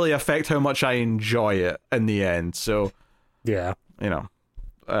 It doesn't really affect how much I enjoy it in the end. So, yeah, you know.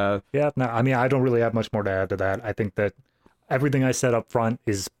 No, I mean, I don't really have much more to add to that. I think that everything I said up front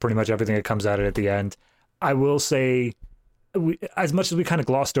is pretty much everything that comes out at the end. I will say, as much as we kind of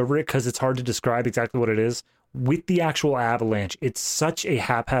glossed over it because it's hard to describe exactly what it is, with the actual Avalanche, it's such a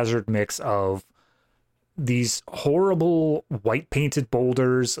haphazard mix of these horrible white painted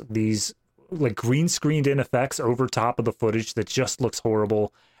boulders, these like green screened in effects over top of the footage that just looks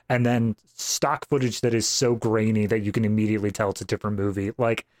horrible, and then stock footage that is so grainy that you can immediately tell it's a different movie.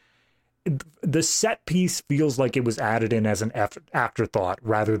 Like, the set piece feels like it was added in as an afterthought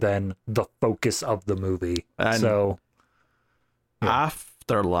rather than the focus of the movie. And so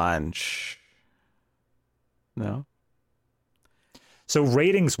Avalanche. No. So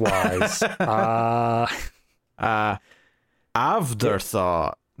ratings wise,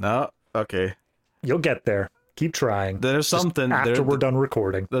 afterthought. No. Okay. You'll get there. Keep trying. There's something after we're done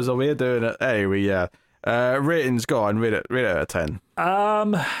recording. There's a way of doing it. Anyway, yeah. Ratings, go on. Rate it out of 10.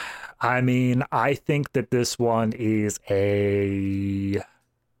 I mean, I think that this one is I'm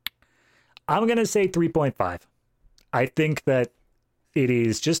gonna say 3.5. I think that it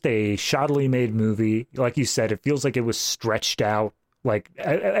is just a shoddily made movie. Like you said, it feels like it was stretched out. Like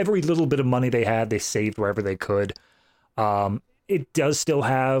every little bit of money they had, they saved wherever they could. It does still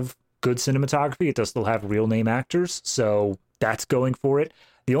have good cinematography. It does still have real name actors. So that's going for it.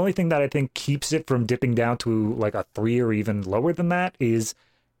 The only thing that I think keeps it from dipping down to like a 3 or even lower than that is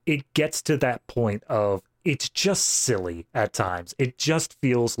it gets to that point of it's just silly at times. It just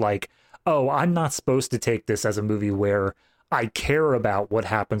feels like, oh, I'm not supposed to take this as a movie where I care about what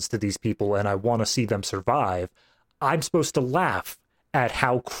happens to these people and I want to see them survive. I'm supposed to laugh at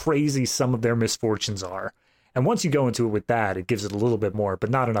how crazy some of their misfortunes are. And once you go into it with that, it gives it a little bit more, but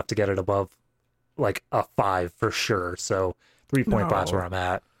not enough to get it above like a 5 for sure. So 3.5 is where I'm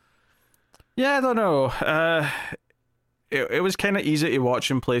at. Yeah, I don't know. It was kind of easy to watch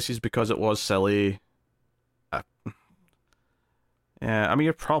in places because it was silly. Yeah, I mean,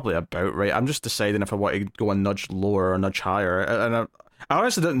 you're probably about right. I'm just deciding if I want to go a nudge lower or nudge higher. And I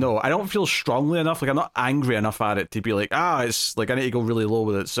honestly don't know. I don't feel strongly enough. Like, I'm not angry enough at it to be like, it's like I need to go really low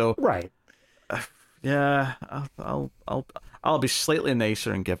with it. So right. Yeah, I'll be slightly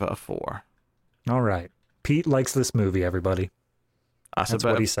nicer and give it a 4. All right. Pete likes this movie, everybody. That's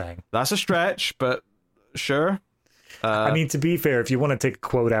what he's saying. That's a stretch, but sure. I mean, to be fair, if you want to take a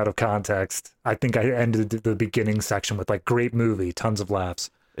quote out of context, I think I ended the beginning section with like, great movie, tons of laughs.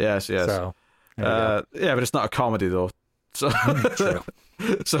 Yes. So, yeah, but it's not a comedy though. So, true.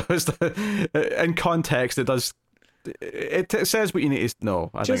 So it's in context, it says what you need to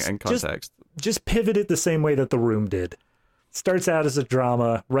know. I think in context, just pivot it the same way that The Room did. Starts out as a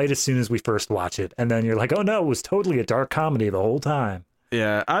drama right as soon as we first watch it, and then you're like, oh no, it was totally a dark comedy the whole time.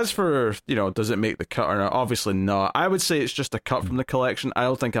 Yeah, as for, does it make the cut or not? Obviously not. I would say it's just a cut from the collection. I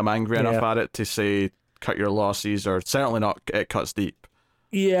don't think I'm angry enough at it to say cut your losses, or certainly not it cuts deep.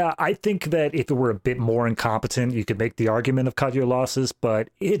 Yeah, I think that if it were a bit more incompetent, you could make the argument of cut your losses, but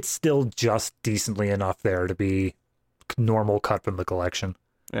it's still just decently enough there to be normal cut from the collection.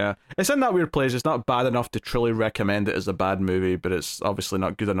 Yeah, it's in that weird place. It's not bad enough to truly recommend it as a bad movie, but it's obviously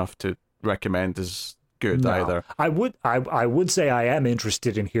not good enough to recommend as good either. I would say I am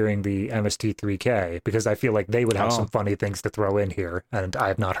interested in hearing the MST3K because I feel like they would have some funny things to throw in here, and I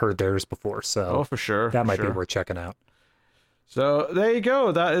have not heard theirs before. So for sure, that might be worth checking out. So there you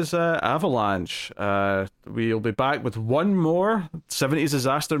go. That is Avalanche. We'll be back with one more 70s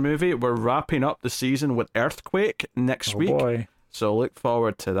disaster movie. We're wrapping up the season with Earthquake next week. Boy. So look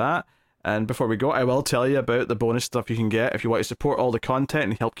forward to that. And before we go, I will tell you about the bonus stuff you can get. If you want to support all the content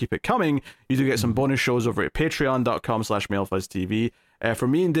and help keep it coming, you do get some bonus shows over at patreon.com/MailFuzzTV. For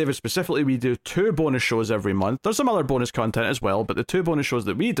me and David specifically, we do 2 bonus shows every month. There's some other bonus content as well, but the 2 bonus shows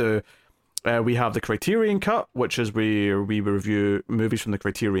that we do, we have the Criterion Cut, which is where we review movies from the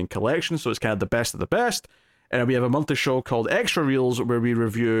Criterion Collection, so it's kind of the best of the best. And we have a monthly show called Extra Reels, where we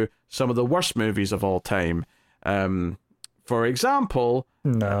review some of the worst movies of all time. For example...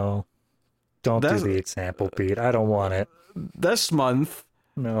 No. Don't do the example, Pete. I don't want it. This month...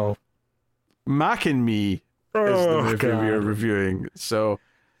 No. Mac and Me is the movie we are reviewing. So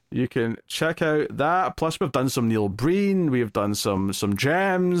you can check out that. Plus, we've done some Neil Breen. We've done some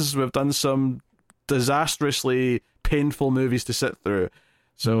gems. We've done some disastrously painful movies to sit through.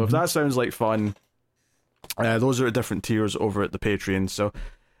 So if that sounds like fun... those are at different tiers over at the Patreon. So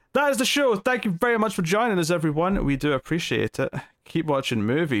that is the show. Thank you very much for joining us, everyone. We do appreciate it. Keep watching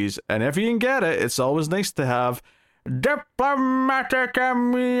movies, and if you can get it, it's always nice to have diplomatic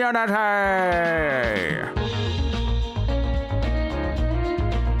immunity.